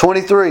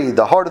 23,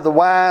 the heart of the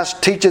wise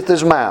teacheth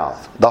his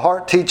mouth. The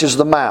heart teaches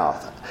the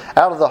mouth.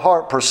 Out of the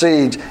heart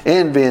proceeds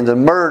envyings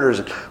and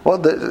murders.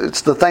 Well,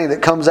 it's the thing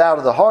that comes out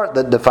of the heart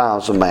that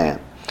defiles a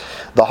man.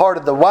 The heart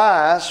of the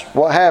wise,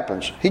 what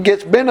happens? He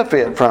gets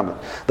benefit from it.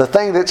 The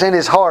thing that's in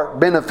his heart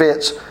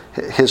benefits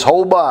his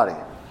whole body.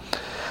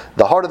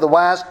 The heart of the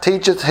wise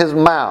teacheth his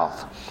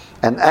mouth,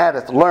 and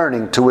addeth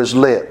learning to his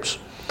lips.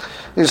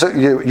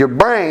 Your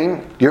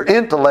brain, your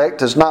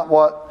intellect, is not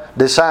what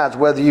decides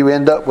whether you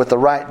end up with the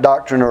right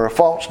doctrine or a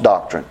false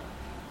doctrine.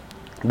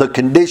 The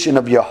condition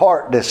of your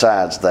heart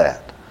decides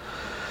that.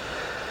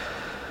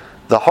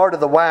 The heart of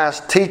the wise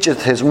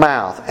teacheth his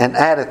mouth, and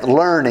addeth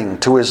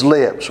learning to his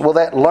lips. Well,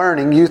 that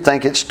learning, you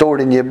think it's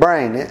stored in your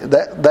brain.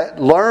 That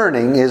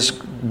learning is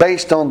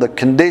based on the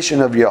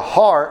condition of your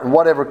heart, and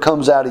whatever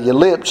comes out of your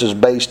lips is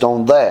based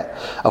on that.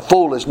 A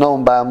fool is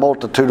known by a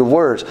multitude of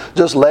words.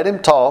 Just let him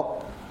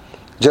talk.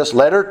 Just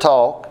let her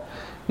talk.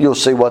 You'll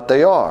see what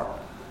they are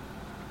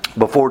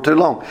before too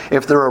long.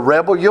 If they're a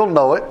rebel, you'll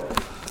know it.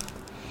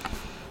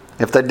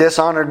 If they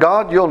dishonor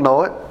God, you'll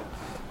know it.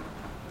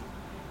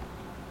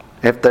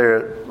 If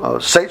they're a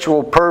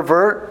sexual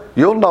pervert,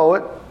 you'll know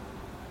it.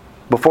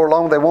 Before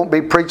long, they won't be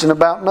preaching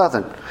about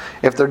nothing.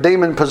 If they're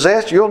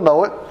demon-possessed, you'll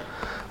know it.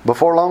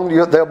 Before long,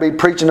 they'll be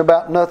preaching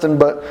about nothing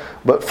but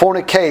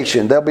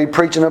fornication. They'll be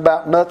preaching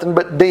about nothing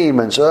but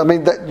demons. I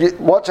mean,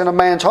 what's in a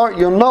man's heart,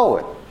 you'll know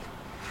it.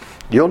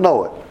 You'll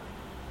know it.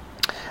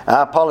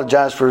 I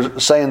apologize for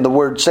saying the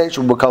word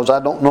sexual because I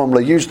don't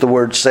normally use the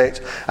word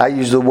sex. I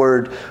use the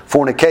word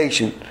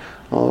fornication.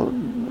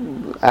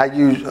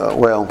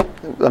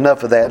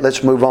 Enough of that.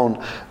 Let's move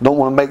on. Don't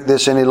want to make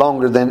this any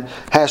longer than it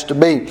has to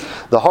be.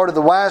 The heart of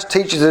the wise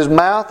teaches his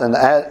mouth, and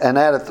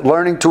addeth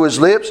learning to his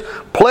lips.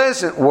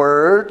 Pleasant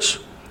words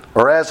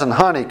are as an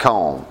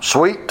honeycomb,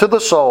 sweet to the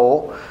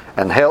soul,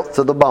 and health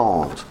to the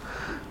bones.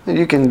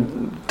 You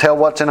can tell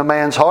what's in a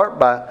man's heart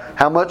by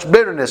how much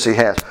bitterness he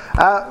has.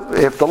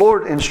 If the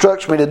Lord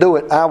instructs me to do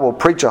it, I will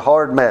preach a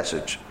hard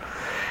message.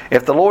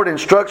 If the Lord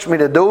instructs me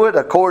to do it,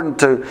 according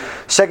to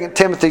 2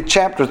 Timothy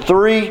chapter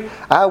 3,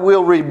 I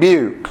will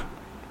rebuke.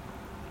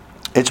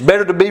 It's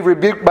better to be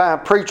rebuked by a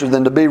preacher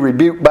than to be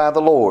rebuked by the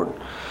Lord.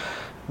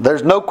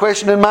 There's no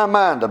question in my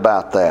mind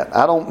about that.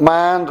 I don't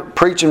mind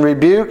preaching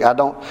rebuke.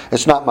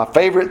 It's not my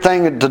favorite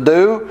thing to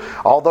do,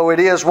 although it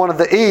is one of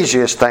the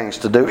easiest things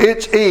to do.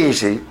 It's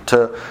easy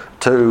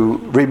to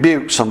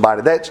rebuke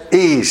somebody. That's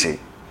easy.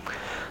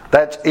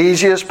 That's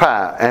easy as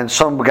pie. And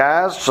some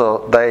guys,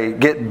 they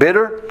get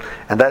bitter,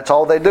 and that's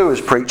all they do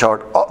is preach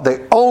hard.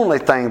 The only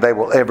thing they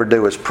will ever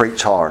do is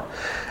preach hard.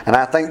 And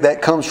I think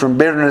that comes from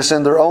bitterness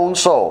in their own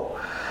soul.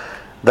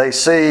 They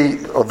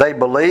see, or they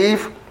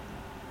believe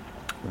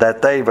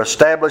that they've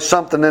established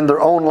something in their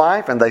own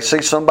life, and they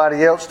see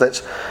somebody else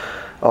that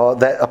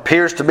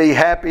appears to be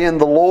happy in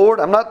the Lord.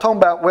 I'm not talking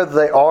about whether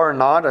they are or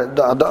not.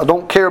 I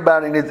don't care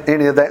about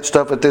any of that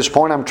stuff at this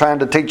point. I'm trying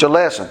to teach a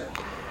lesson.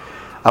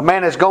 A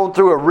man has gone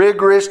through a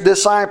rigorous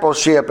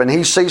discipleship, and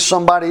he sees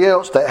somebody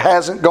else that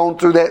hasn't gone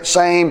through that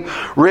same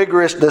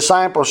rigorous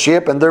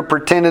discipleship, and they're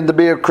pretending to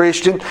be a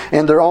Christian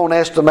in their own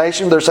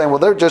estimation. They're saying, well,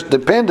 they're just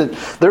dependent.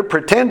 They're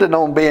pretending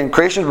on being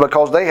Christians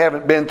because they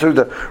haven't been through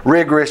the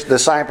rigorous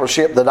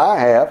discipleship that I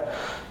have.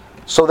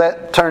 So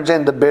that turns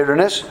into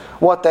bitterness.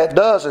 What that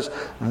does is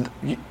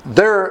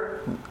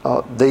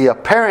the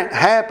apparent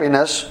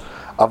happiness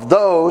of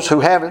those who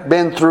haven't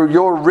been through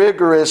your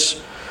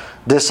rigorous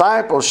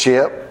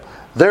discipleship,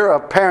 their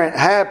apparent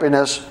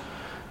happiness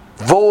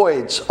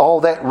voids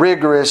all that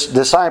rigorous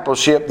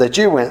discipleship that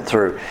you went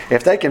through.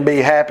 If they can be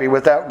happy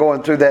without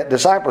going through that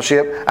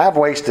discipleship, I've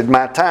wasted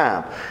my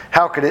time.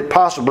 How could it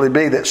possibly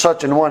be that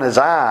such an one as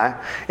I,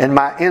 in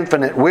my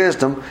infinite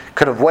wisdom,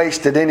 could have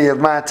wasted any of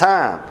my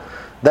time?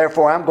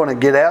 Therefore, I'm going to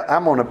get out,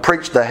 I'm going to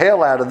preach the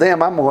hell out of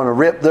them, I'm going to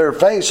rip their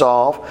face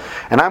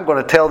off, and I'm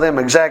going to tell them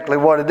exactly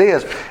what it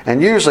is.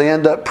 And usually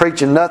end up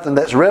preaching nothing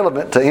that's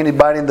relevant to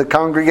anybody in the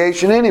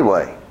congregation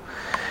anyway.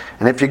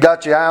 And if you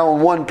got your eye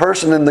on one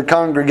person in the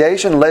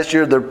congregation, unless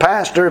you're their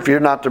pastor, if you're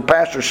not their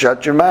pastor,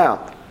 shut your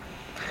mouth.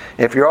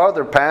 If you are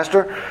their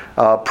pastor,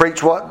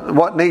 preach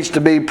what needs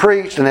to be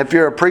preached. And if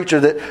you're a preacher,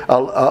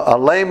 a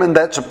layman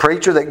that's a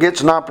preacher that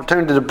gets an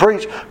opportunity to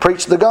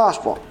preach the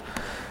gospel.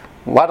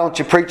 Why don't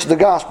you preach the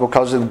gospel?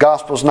 Because the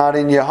gospel's not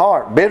in your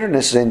heart.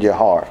 Bitterness is in your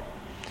heart.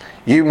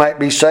 You might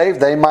be saved,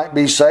 they might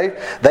be saved.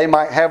 They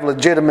might have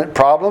legitimate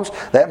problems.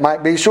 That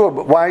might be sure.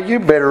 But why are you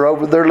bitter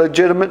over their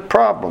legitimate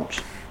problems?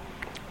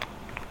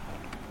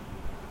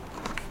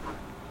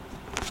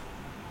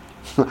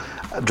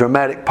 A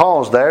dramatic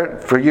pause there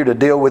for you to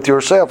deal with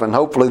yourself, and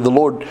hopefully the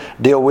Lord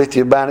deal with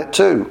you about it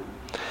too.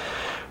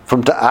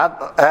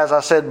 As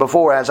I said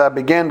before, as I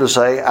began to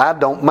say, I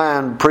don't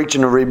mind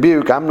preaching a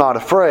rebuke. I'm not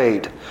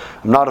afraid.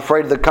 I'm not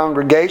afraid of the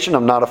congregation.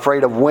 I'm not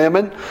afraid of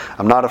women.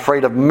 I'm not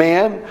afraid of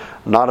men.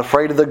 I'm not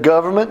afraid of the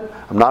government.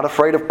 I'm not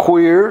afraid of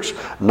queers.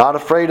 I'm not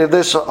afraid of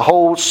this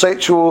whole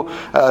sexual,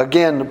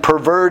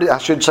 perverted, I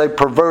should say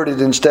perverted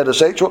instead of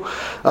sexual,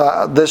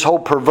 this whole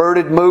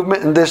perverted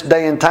movement in this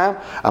day and time.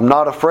 I'm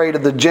not afraid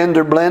of the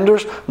gender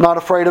blenders. I'm not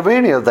afraid of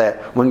any of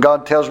that. When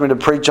God tells me to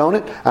preach on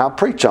it, I'll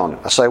preach on it.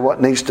 I say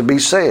what needs to be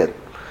said.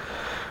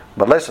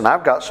 But listen,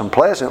 I've got some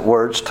pleasant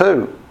words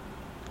too.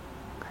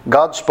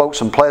 God spoke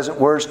some pleasant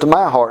words to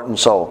my heart and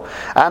soul.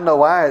 I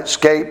know I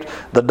escaped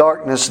the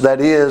darkness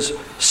that is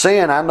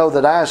sin. I know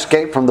that I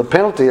escaped from the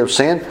penalty of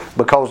sin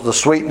because of the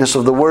sweetness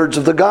of the words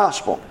of the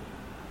gospel.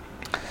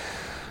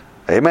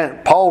 Amen.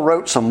 Paul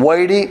wrote some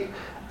weighty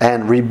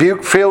and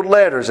rebuke-filled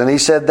letters, and he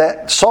said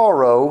that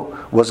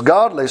sorrow was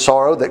godly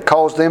sorrow that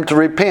caused them to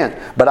repent.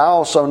 But I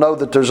also know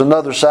that there's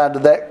another side to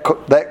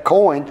that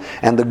coin,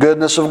 and the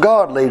goodness of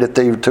God leadeth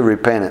thee to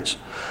repentance.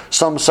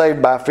 Some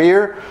saved by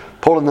fear,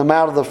 pulling them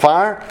out of the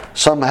fire.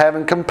 Some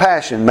having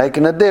compassion,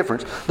 making a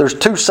difference. There's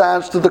two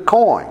sides to the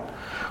coin.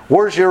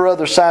 Where's your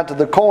other side to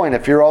the coin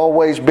if you're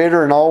always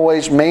bitter and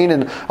always mean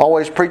and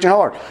always preaching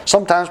hard?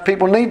 Sometimes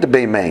people need to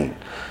be mean.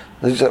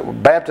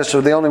 Baptists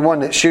are the only one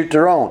that shoot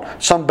their own.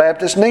 Some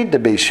Baptists need to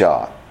be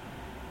shot.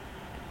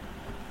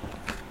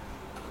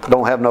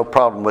 Don't have no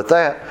problem with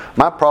that.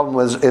 My problem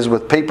is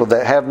with people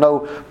that have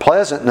no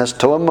pleasantness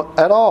to them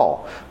at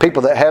all.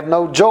 People that have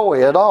no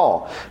joy at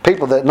all.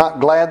 People that are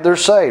not glad they're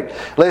saved.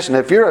 Listen,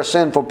 if you're a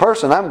sinful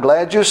person, I'm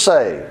glad you're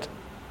saved.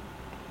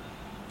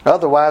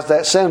 Otherwise,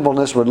 that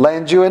sinfulness would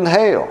land you in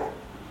hell.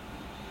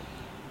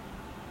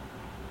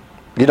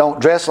 You don't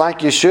dress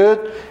like you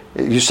should.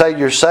 You say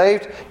you're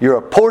saved. You're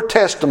a poor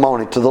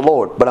testimony to the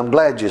Lord. But I'm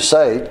glad you're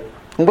saved.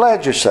 I'm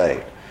glad you're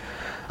saved.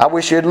 I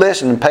wish you'd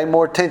listen and pay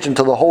more attention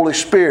to the Holy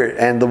Spirit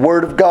and the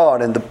Word of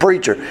God and the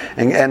preacher,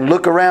 and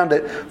look around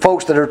at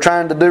folks that are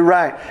trying to do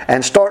right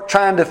and start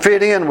trying to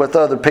fit in with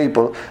other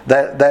people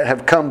that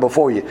have come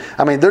before you.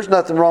 I mean, there's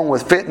nothing wrong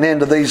with fitting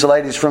into these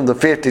ladies from the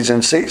 50s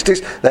and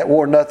 60s that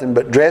wore nothing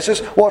but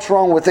dresses. What's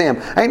wrong with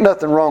them? Ain't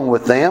nothing wrong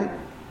with them.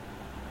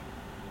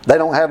 They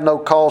don't have no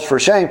cause for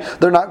shame.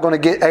 They're not going to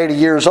get 80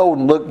 years old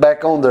and look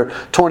back on their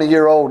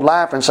 20-year-old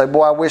life and say,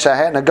 boy, I wish I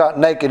hadn't have got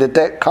naked at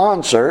that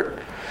concert.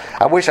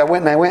 I wish I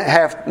went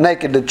half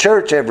naked to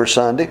church every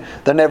Sunday.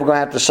 They're never going to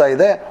have to say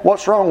that.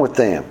 What's wrong with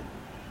them?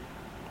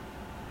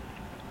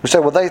 We say,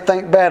 well, they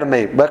think bad of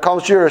me.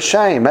 Because you're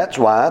ashamed. That's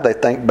why they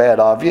think bad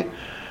of you.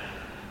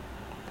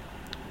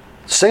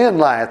 Sin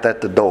lieth at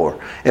the door.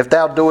 If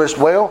thou doest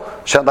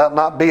well, shalt thou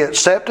not be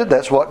accepted?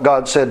 That's what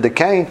God said to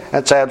Cain.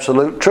 That's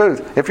absolute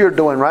truth. If you're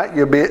doing right,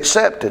 you'll be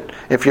accepted.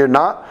 If you're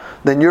not,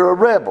 then you're a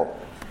rebel.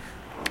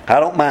 I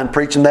don't mind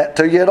preaching that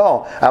to you at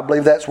all. I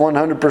believe that's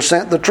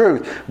 100% the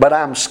truth. But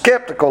I'm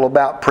skeptical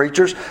about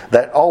preachers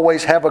that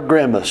always have a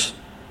grimace.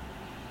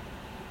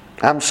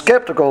 I'm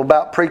skeptical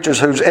about preachers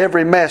whose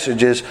every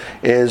message is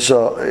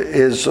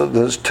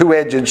this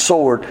two-edged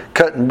sword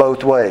cutting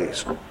both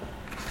ways.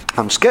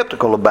 I'm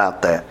skeptical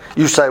about that.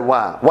 You say,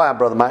 why? Why,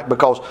 Brother Mike?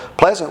 Because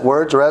pleasant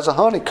words are as a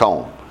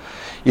honeycomb.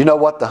 You know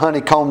what the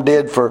honeycomb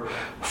did for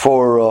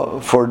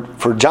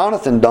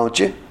Jonathan, don't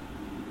you?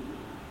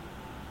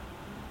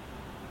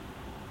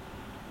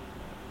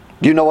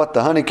 You know what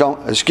the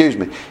honeycomb,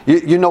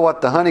 you know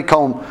what the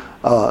honeycomb,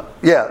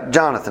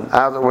 Jonathan.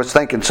 I was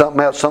thinking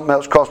something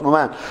else crossed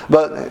my mind.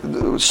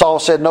 But Saul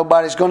said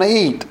nobody's going to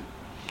eat.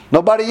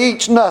 Nobody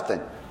eats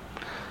nothing.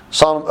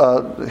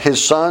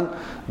 His son,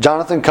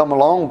 Jonathan, come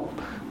along,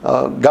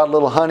 got a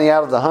little honey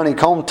out of the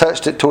honeycomb,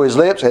 touched it to his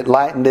lips, it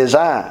lightened his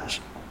eyes.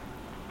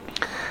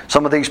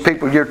 Some of these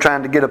people you're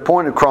trying to get a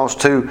point across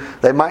to,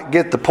 they might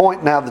get the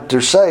point now that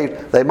they're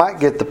saved. They might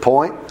get the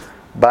point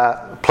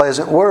by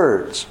pleasant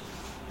words.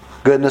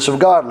 Goodness of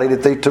God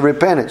leadeth thee to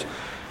repentance.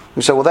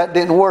 You say, well, that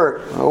didn't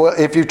work. Well,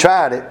 if you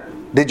tried it,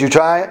 did you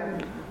try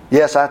it?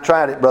 Yes, I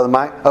tried it, Brother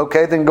Mike.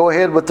 Okay, then go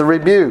ahead with the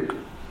rebuke.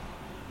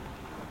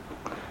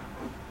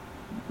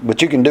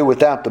 But you can do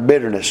without the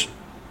bitterness.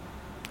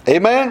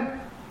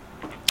 Amen?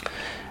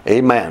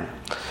 Amen.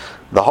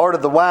 The heart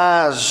of the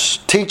wise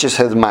teacheth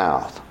his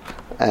mouth,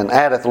 and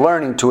addeth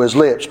learning to his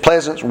lips.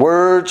 Pleasant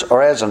words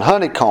are as an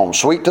honeycomb,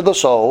 sweet to the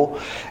soul,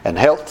 and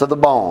health to the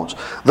bones.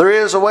 There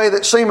is a way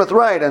that seemeth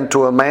right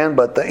unto a man,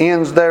 but the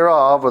ends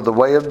thereof are the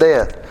way of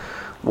death.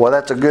 Well,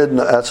 that's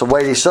a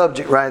weighty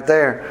subject right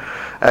there.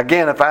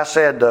 Again, if I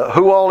said,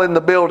 who all in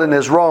the building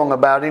is wrong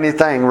about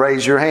anything,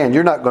 raise your hand.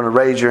 You're not going to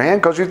raise your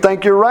hand because you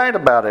think you're right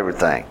about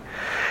everything.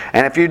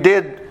 And if you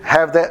did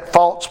have that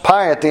false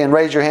piety and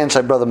raise your hand and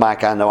say, Brother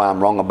Mike, I know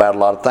I'm wrong about a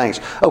lot of things.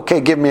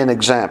 Okay, give me an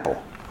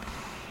example.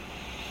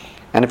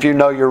 And if you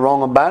know you're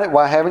wrong about it,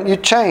 why haven't you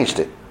changed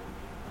it?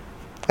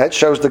 That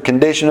shows the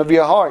condition of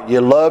your heart.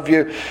 You love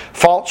your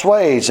false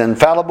ways and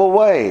fallible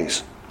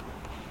ways.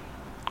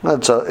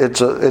 It's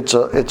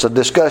a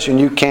discussion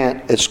you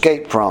can't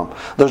escape from.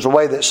 There's a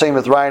way that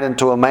seemeth right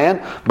unto a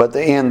man, but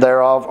the end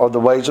thereof are the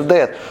ways of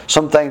death.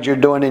 Some things you're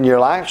doing in your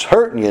life's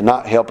hurting you,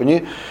 not helping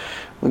you.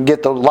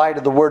 Get the light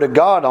of the Word of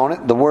God on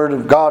it. The Word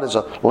of God is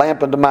a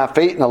lamp unto my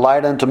feet and a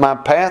light unto my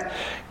path.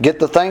 Get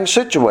the thing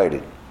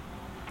situated.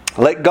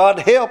 Let God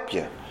help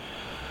you.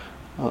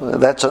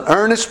 That's an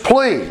earnest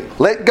plea.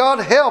 Let God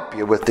help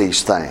you with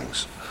these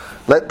things.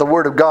 Let the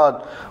Word of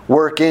God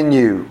work in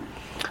you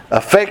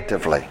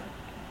effectively.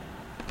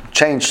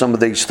 Change some of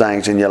these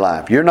things in your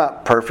life. You're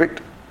not perfect.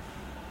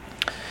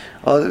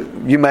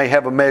 You may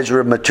have a measure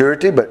of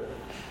maturity, but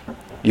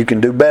you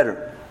can do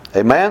better.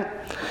 Amen?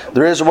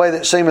 There is a way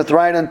that seemeth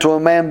right unto a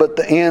man, but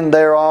the end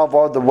thereof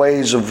are the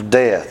ways of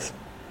death.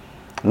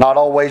 Not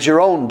always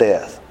your own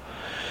death.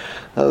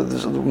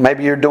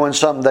 Maybe you're doing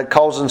something that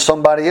causing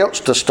somebody else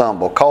to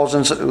stumble,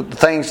 causing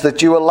things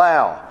that you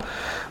allow.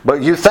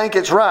 But you think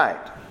it's right,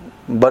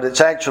 but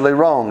it's actually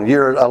wrong.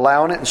 You're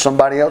allowing it and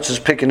somebody else is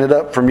picking it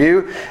up from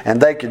you,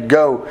 and they could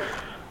go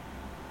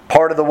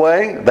part of the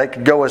way, they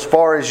could go as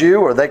far as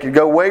you, or they could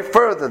go way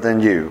further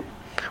than you.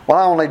 Well,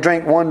 I only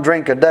drink one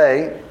drink a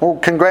day. Well,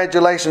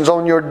 congratulations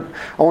on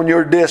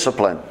your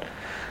discipline.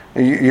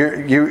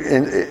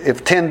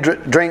 If 10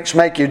 drinks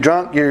make you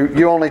drunk,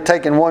 you're only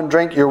taking one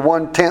drink, you're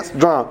 1/10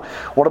 drunk.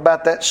 What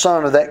about that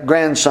son or that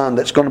grandson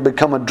that's going to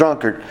become a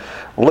drunkard,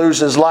 lose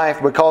his life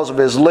because of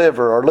his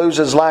liver, or lose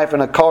his life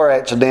in a car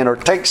accident, or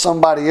take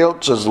somebody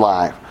else's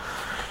life?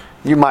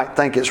 You might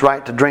think it's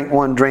right to drink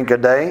one drink a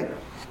day.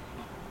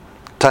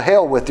 To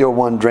hell with your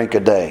one drink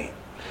a day.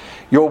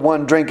 Your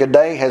one drink a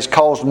day has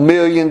caused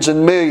millions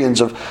and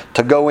millions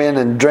to go in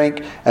and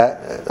drink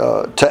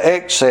to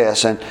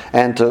excess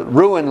and to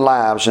ruin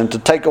lives and to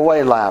take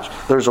away lives.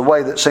 There's a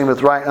way that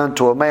seemeth right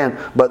unto a man,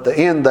 but the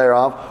end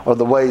thereof are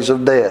the ways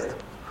of death.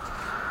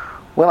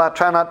 Well, I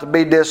try not to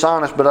be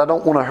dishonest, but I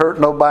don't want to hurt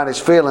nobody's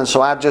feelings,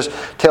 so I just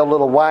tell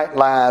little white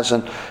lies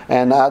and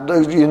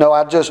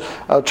I just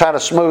try to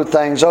smooth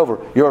things over.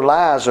 Your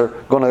lies are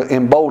going to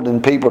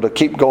embolden people to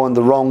keep going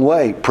the wrong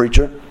way,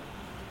 preacher.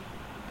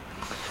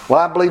 Well,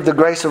 I believe the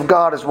grace of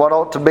God is what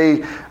ought to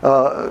be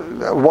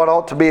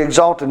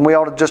exalted. And we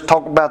ought to just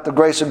talk about the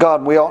grace of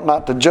God. We ought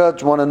not to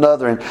judge one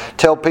another and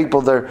tell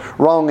people they're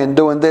wrong in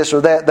doing this or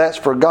that. That's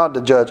for God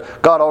to judge.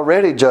 God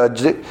already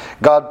judged it.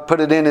 God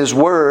put it in His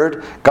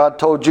Word. God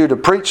told you to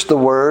preach the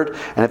Word.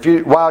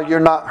 And while you're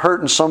not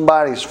hurting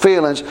somebody's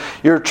feelings,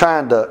 you're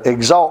trying to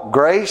exalt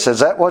grace. Is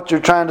that what you're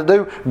trying to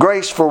do?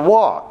 Grace for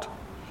what?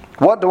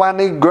 What do I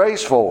need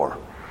grace for?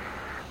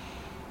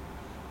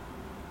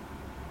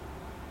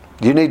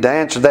 You need to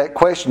answer that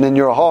question in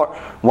your heart.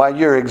 While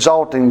you're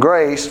exalting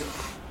grace,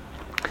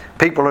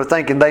 People are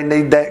thinking they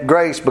need that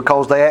grace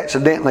because they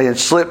accidentally had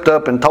slipped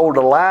up and told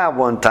a lie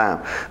one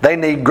time. They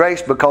need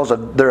grace because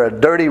they're a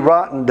dirty,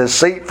 rotten,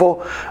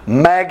 deceitful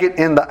maggot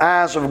in the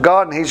eyes of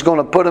God, and He's going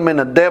to put them in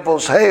a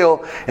devil's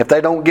hell if they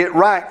don't get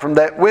right from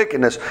that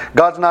wickedness.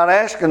 God's not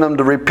asking them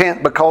to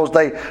repent because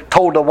they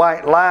told a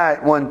white lie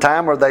at one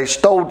time, or they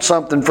stole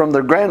something from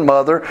their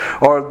grandmother,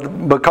 or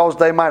because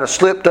they might have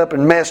slipped up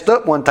and messed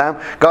up one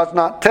time. God's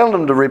not telling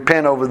them to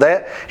repent over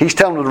that. He's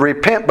telling them to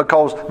repent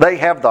because they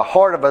have the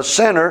heart of a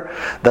sinner,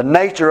 the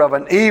nature of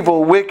an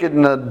evil, wicked,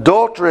 and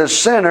adulterous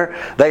sinner.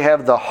 They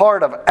have the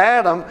heart of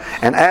Adam,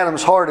 and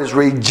Adam's heart is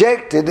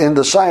rejected in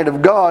the sight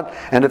of God.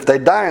 And if they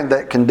die in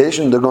that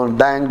condition, they're going to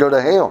die and go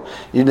to hell.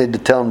 You need to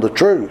tell them the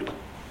truth.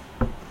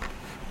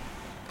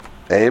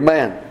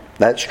 Amen.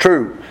 That's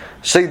true.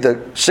 See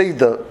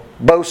the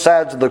both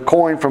sides of the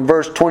coin from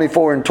verse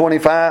 24 and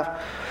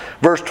 25.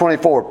 Verse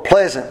 24,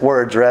 pleasant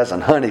words are as an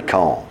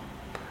honeycomb.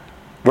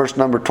 Verse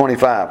number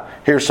 25,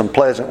 here's some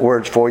pleasant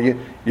words for you.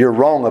 You're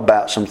wrong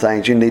about some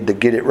things. You need to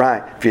get it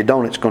right. If you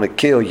don't, it's going to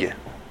kill you.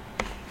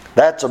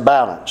 That's a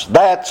balance.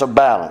 That's a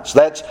balance.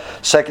 That's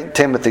 2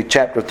 Timothy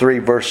chapter 3,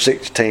 verse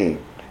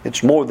 16.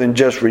 It's more than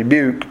just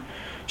rebuke,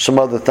 some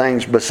other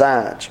things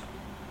besides.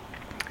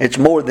 It's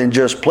more than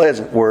just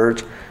pleasant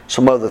words,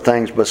 some other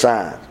things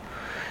besides.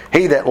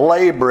 He that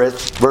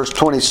laboureth, verse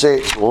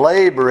 26,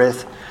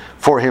 laboureth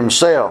for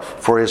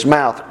himself, for his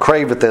mouth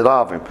craveth it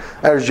of him.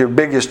 There's your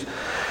biggest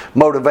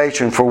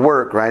motivation for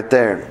work right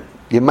there.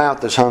 Your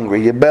mouth is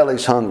hungry, your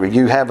belly's hungry,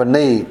 you have a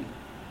need.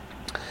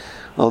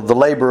 The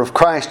labor of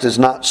Christ is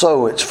not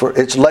so.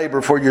 It's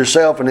labor for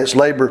yourself, and it's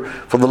labor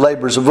for the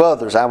labors of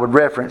others. I would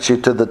reference you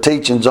to the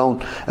teachings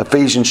on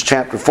Ephesians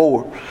chapter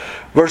 4.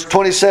 Verse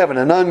 27,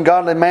 an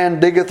ungodly man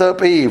diggeth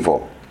up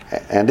evil,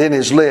 and in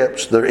his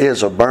lips there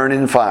is a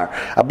burning fire.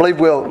 I believe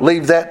we'll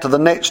leave that to the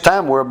next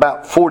time. We're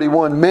about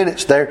 41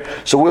 minutes there,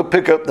 so we'll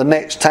pick up the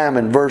next time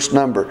in verse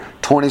number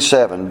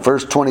 27.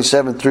 Verse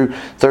 27 through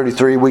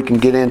 33, we can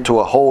get into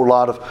a whole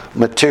lot of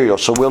material.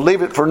 So we'll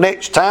leave it for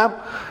next time.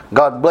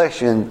 God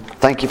bless you, and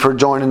thank you for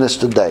joining us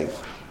today.